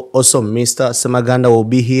 So also Mr. Semaganda will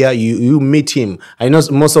be here. You meet him. I know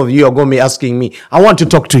most of you are going to be asking me, I want to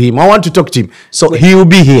talk to him. So he will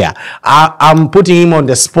be here. I'm putting him on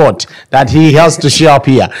the spot that he has to show up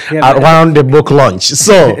here around the book launch.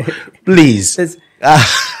 So please.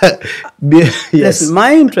 Listen,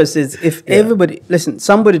 my interest is if everybody, listen,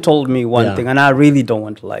 somebody told me one thing, and I really don't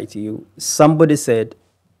want to lie to you. Somebody said,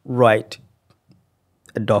 write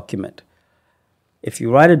a document. If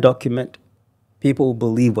you write a document, people will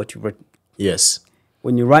believe what you've written. Yes.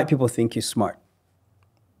 When you write, people think you're smart,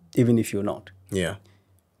 even if you're not. Yeah.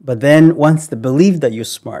 But then once they believe that you're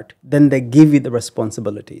smart, then they give you the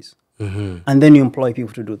responsibilities. And then you employ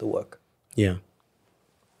people to do the work. Yeah.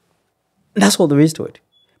 That's all there is to it.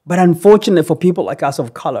 But unfortunately for people like us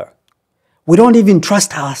of color, we don't even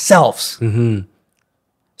trust ourselves.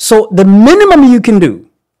 So the minimum you can do,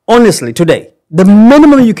 honestly, today, the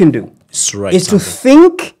minimum you can do is to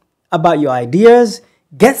think about your ideas,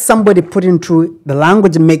 get somebody put into the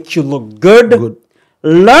language that makes you look good.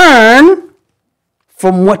 Learn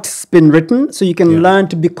from what's been written so you can learn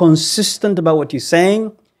to be consistent about what you're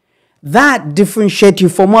saying. That differentiates you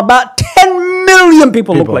from about 10 million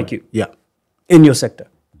people look like you. Yeah. In your sector.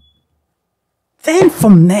 Then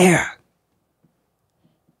from there,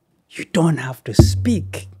 you don't have to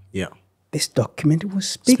speak. Yeah. This document will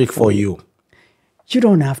speak for you. You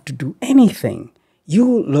don't have to do anything.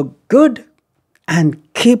 You look good and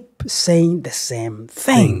keep saying the same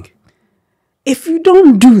thing. If you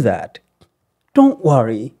don't do that, don't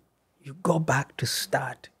worry. You go back to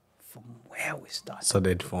start from where we started.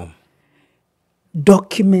 Started from.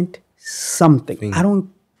 Document something. I don't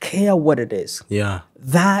care what it is. Yeah.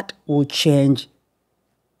 That will change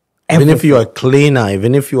everything. Even if you are a cleaner,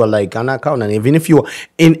 even if you are like an accountant, even if you are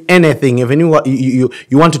in anything, even you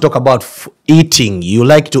want to talk about eating, you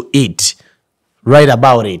like to eat, write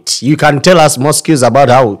about it. You can tell us more skills about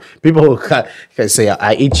how people can say,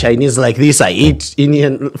 I eat Chinese like this, I eat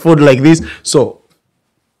Indian food like this. So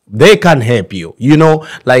they can help you. You know,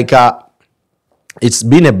 like it's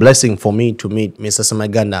been a blessing for me to meet Mr.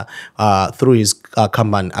 Semaganda through his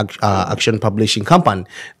company, Action Publishing Company.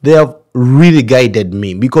 They have really guided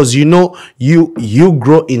me, because you know, you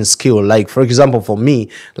grow in skill. Like, for example, for me,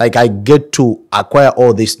 like, I get to acquire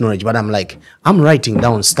all this knowledge, but I'm like, I'm writing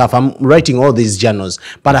down stuff, I'm writing all these journals,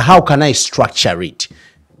 but how can I structure it?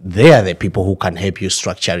 They are the people who can help you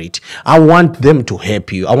structure it. I want them to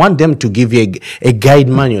help you. I want them to give you a guide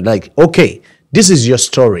manual. Like, okay, this is your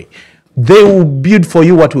story. They will build for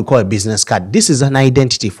you what we call a business card. This is an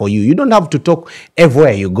identity for you. You don't have to talk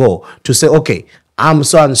everywhere you go to say, okay, I'm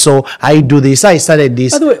so and so, I do this, I started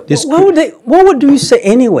this. By the way, what would you say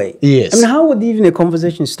anyway? Yes. I mean, how would even a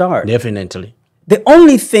conversation start? Definitely. The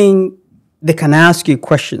only thing they can ask you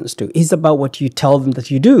questions to is about what you tell them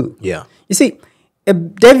that you do. Yeah. You see,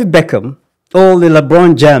 David Beckham, all the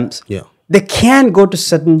LeBron James, Yeah. they can go to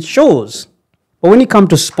certain shows. But when you come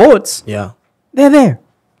to sports, Yeah. they're there.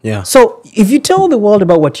 Yeah. So if you tell the world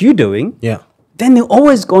about what you're doing, Yeah. then they're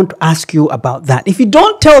always going to ask you about that. If you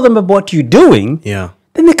don't tell them about what you're doing, Yeah.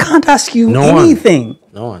 then they can't ask you anything.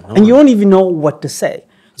 No one. And you don't even know what to say.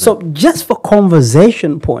 So just for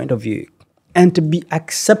conversation point of view and to be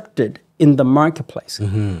accepted in the marketplace,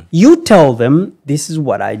 you tell them, this is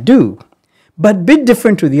what I do. But be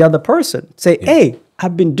different to the other person. Say, hey,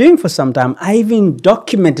 I've been doing for some time. I even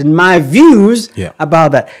documented my views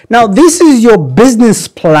about that. Now, this is your business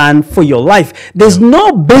plan for your life. There's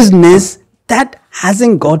no business that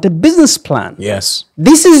hasn't got a business plan. Yes.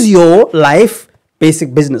 This is your life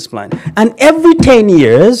basic business plan. And every 10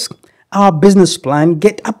 years, our business plan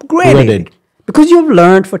get upgraded. Because you've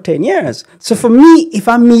learned for 10 years. So for me, if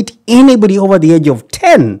I meet anybody over the age of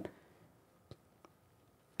 10,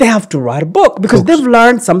 they have to write a book because they've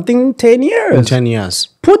learned something in 10 years. In 10 years.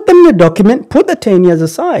 Put them in a document, put the 10 years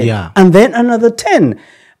aside. Yeah. And then another 10.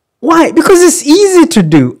 Why? Because it's easy to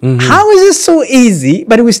do. How is it so easy,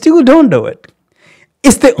 but we still don't do it?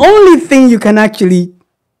 It's the only thing you can actually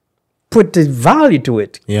put the value to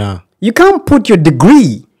it. Yeah. You can't put your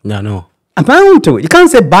degree amount to it. You can't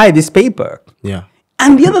say, buy this paper. Yeah.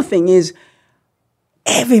 And the other thing is,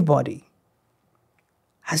 everybody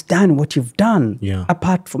has done what you've done,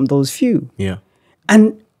 apart from those few. Yeah.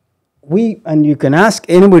 And you can ask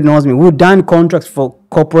anybody who knows me, we've done contracts for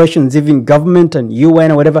corporations, even government and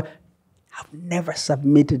UN or whatever. I've never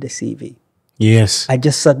submitted a CV. Yes. I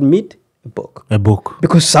just submit a book. A book.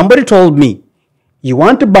 Because somebody told me, you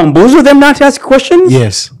want to bamboozle them not to ask questions?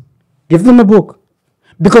 Yes. Give them a book.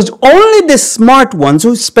 Because only the smart ones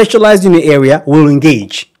who specialize in the area will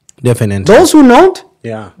engage. Definitely. Those who don't,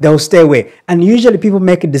 they'll stay away. And usually people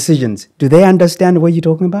make decisions. Do they understand what you're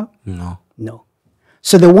talking about? No.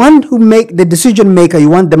 So the one who make the decision maker, you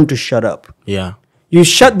want them to shut up. Yeah. You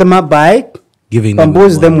shut them up by giving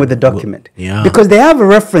bamboozle them with a document. Yeah. Because they have a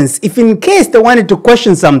reference. If in case they wanted to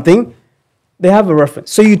question something, they have a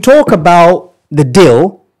reference. So you talk about the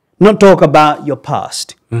deal, not talk about your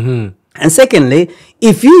past. And secondly,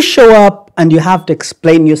 if you show up and you have to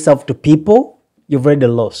explain yourself to people, you've already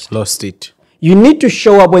lost. Lost it. You need to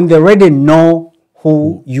show up when they already know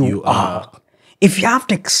who you are. If you have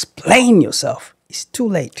to explain yourself, it's too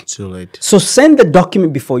late. Too late. So send the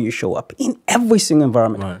document before you show up in every single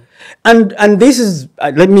environment. Right. And this is,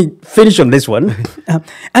 let me finish on this one.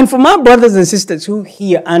 And for my brothers and sisters who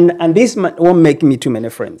hear, and this won't make me too many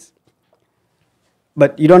friends.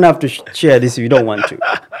 But you don't have to share this if you don't want to.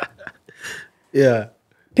 Yeah.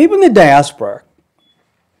 People in the diaspora,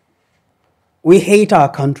 we hate our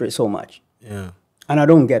country so much. Yeah. And I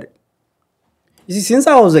don't get it. You see, since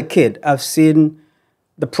I was a kid, I've seen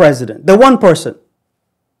the president, the one person,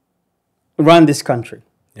 run this country.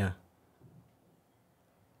 Yeah.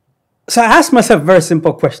 So I asked myself a very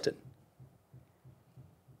simple question.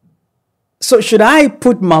 So should I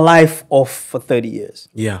put my life off for 30 years?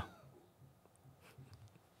 Yeah.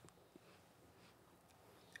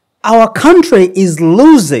 Our country is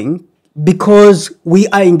losing because we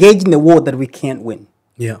are engaged in a war that we can't win.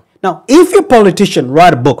 Yeah. Now, if you're a politician,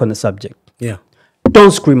 write a book on the subject. Yeah.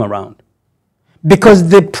 Don't scream around. Because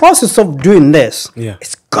the process of doing this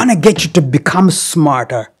is going to get you to become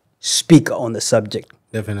smarter speaker on the subject.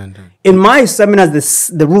 Definitely. In my seminars,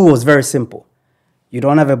 the rule was very simple. You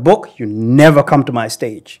don't have a book, you never come to my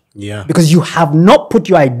stage. Yeah. Because you have not put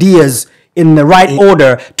your ideas in the right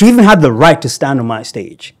order to even have the right to stand on my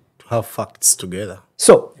stage. To have facts together.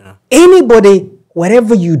 So, anybody,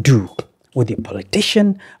 whatever you do, whether you're a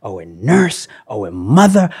politician or a nurse or a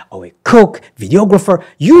mother or a cook, videographer,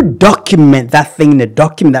 you document that thing in a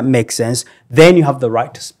document that makes sense, then you have the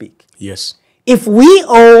right to speak. Yes. If we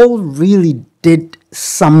all really did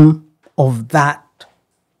some of that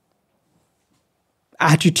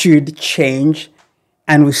attitude change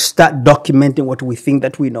and we start documenting what we think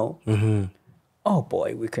that we know, oh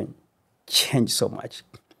boy, we can change so much.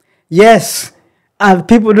 Yes. Are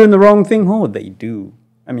people doing the wrong thing? Oh, they do.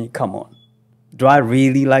 I mean, come on. Do I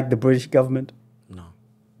really like the British government? No.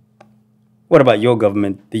 What about your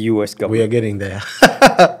government, the US government? We are getting there.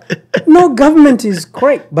 No, government is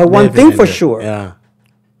great. But one thing for sure, Yeah.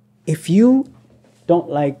 if you don't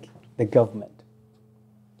like the government,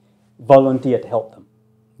 volunteer to help them.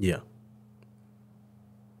 Yeah.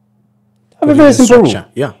 I have a very simple rule. Structure.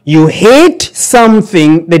 Yeah. You hate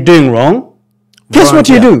something they're doing wrong. Guess what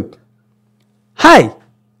you do? Hi,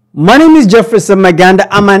 my name is Jefferson Maganda.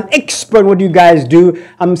 I'm an expert. What do you guys do?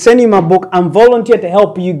 I'm sending you my book. I'm volunteer to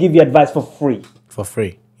help you, give you advice for free. For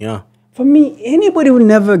free. Yeah. For me, anybody who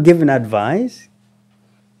never given advice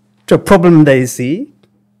to a problem they see,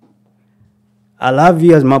 I love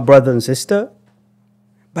you as my brother and sister,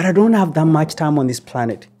 but I don't have that much time on this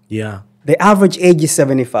planet. Yeah. The average age is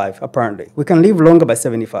 75, apparently. We can live longer by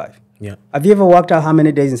 75. Yeah. Have you ever worked out how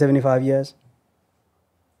many days in 75 years?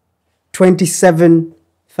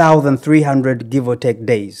 27,300, give or take,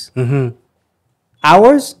 days. Mm-hmm.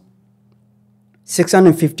 Hours?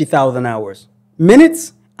 650,000 hours.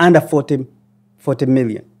 Minutes? Under 40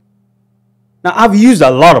 million. Now, I've used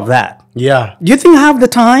a lot of that. Yeah. Do you think I have the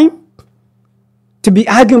time to be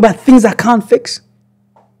arguing about things I can't fix?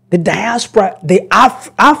 The diaspora,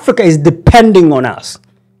 Africa is depending on us.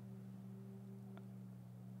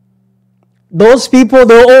 Those people,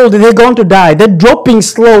 they're old, they're going to die. They're dropping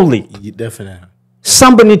slowly. Definitely.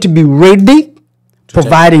 Somebody need to be ready,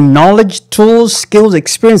 providing knowledge, tools, skills,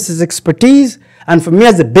 experiences, expertise. And for me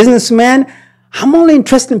as a businessman, I'm only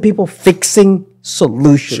interested in people fixing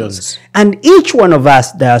solutions. And each one of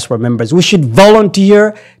us diaspora members, we should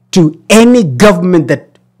volunteer to any government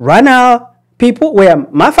that right now, people, where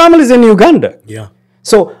my family is in Uganda. Yeah.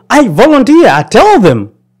 So I volunteer. I tell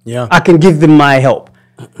them I can give them my help.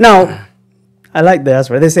 Now, I like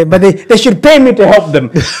diaspora. They say, but they should pay me to help them.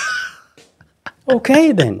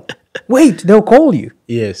 Okay, then. Wait, they'll call you.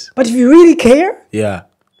 Yes. But if you really care,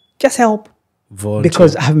 just help. Volunteer.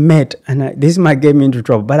 Because I've met, and this might get me into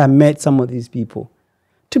trouble, but I met some of these people.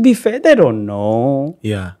 To be fair, they don't know.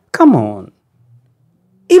 Yeah. Come on.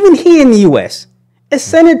 Even here in the US, a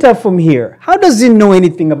senator from here, how does he know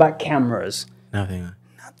anything about cameras? Nothing.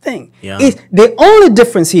 Nothing. Yeah. The only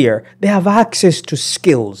difference here, they have access to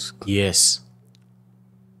skills. Yes.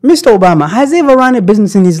 Mr. Obama, has he ever run a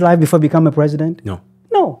business in his life before becoming a president? No.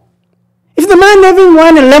 No. If the man never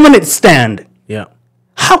ran a lemonade stand,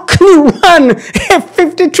 how can you run a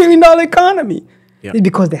 $50 trillion economy? Yeah. It's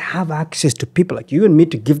because they have access to people like you and me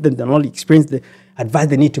to give them the knowledge, experience, the advice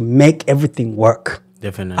they need to make everything work.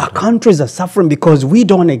 Definitely. Our countries are suffering because we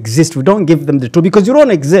don't exist. We don't give them the tool because you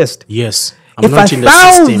don't exist. Yes. If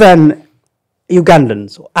 1,000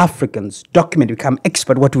 Ugandans or Africans document, become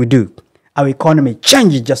expert, what we do, our economy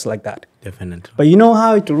changes just like that. Definitely. But you know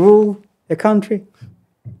how to rule a country?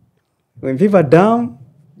 When people are dumb,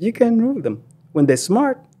 you can rule them. When they're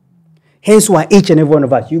smart. Hence why each and every one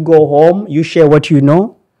of us, you go home, you share what you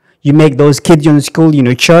know, you make those kids in school, in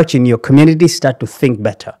your church, in your community, start to think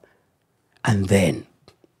better. And then,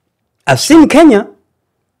 I've seen Kenya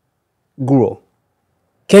grow.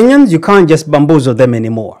 Kenyans, you can't just bamboozle them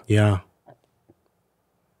anymore. Yeah.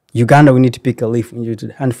 Uganda, we need to pick a leaf from you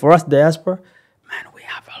today. And for us, diaspora, man, we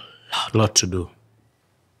have a lot to do.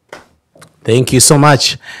 Thank you so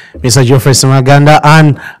much, Mr. Jefferson Maganda.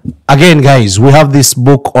 And again, guys, we have this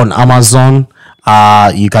book on Amazon.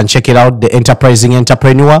 You can check it out, The Enterprising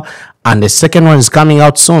Entrepreneur. And the second one is coming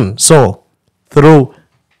out soon. So, through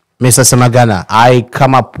Mr. Semagana, I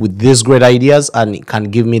come up with these great ideas and can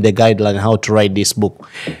give me the guideline how to write this book.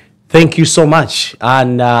 Thank you so much.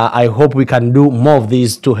 And I hope we can do more of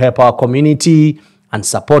these to help our community and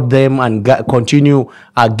support them and continue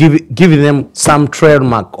giving them some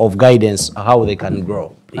trademark of guidance how they can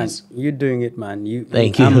grow. Please. Man, you're doing it, man.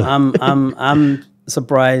 Thank you. I'm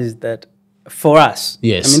surprised that for us,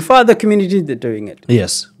 yes. I mean, for other communities, they're doing it.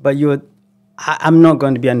 Yes. But I'm not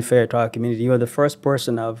going to be unfair to our community. You're the first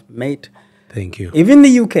person I've met. Thank you. Even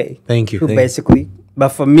the UK. Thank you. Who basically, but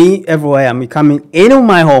for me, everywhere I'm coming, any of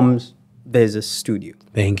my homes, there's a studio.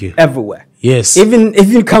 Thank you. Everywhere. Yes. Even if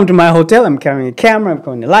you come to my hotel, I'm carrying a camera, I'm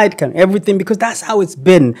carrying a light, carrying everything, because that's how it's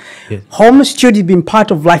been. Yes. Home studio has been part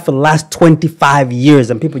of life for the last 25 years,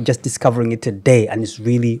 and people are just discovering it today, and it's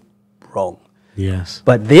really wrong. Yes.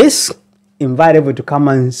 But this, invite everyone to come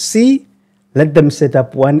and see. Let them set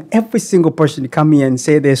up one. Every single person to come here and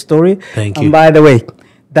say their story. Thank you. And by the way,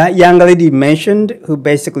 that young lady you mentioned, who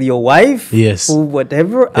basically your wife, yes, who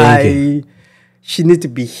whatever, she needs to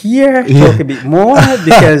be here, talk a bit more,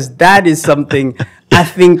 because that is something I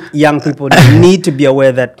think young people need to be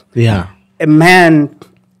aware that a man,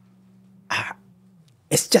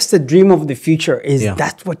 it's just a dream of the future.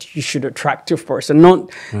 That's what you should attract to first, and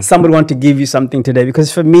not somebody want to give you something today.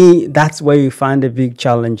 Because for me, that's where you find a big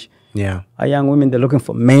challenge. Yeah. Our young women, they're looking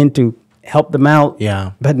for men to help them out.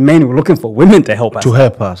 Yeah. But men were looking for women to help us. To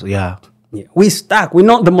help us, yeah. We're stuck. We're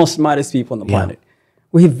not the most smartest people on the planet.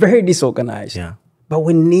 We're very disorganized. Yeah. But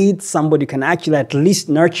we need somebody who can actually at least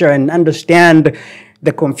nurture and understand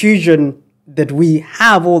the confusion that we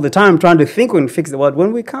have all the time trying to think and fix the world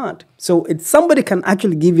when we can't. So it's somebody can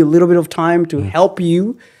actually give you a little bit of time to help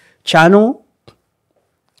you channel.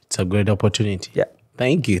 It's a great opportunity. Yeah.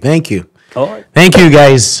 Thank you. Thank you. All right. Thank you,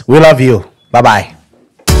 guys. We love you. Bye-bye.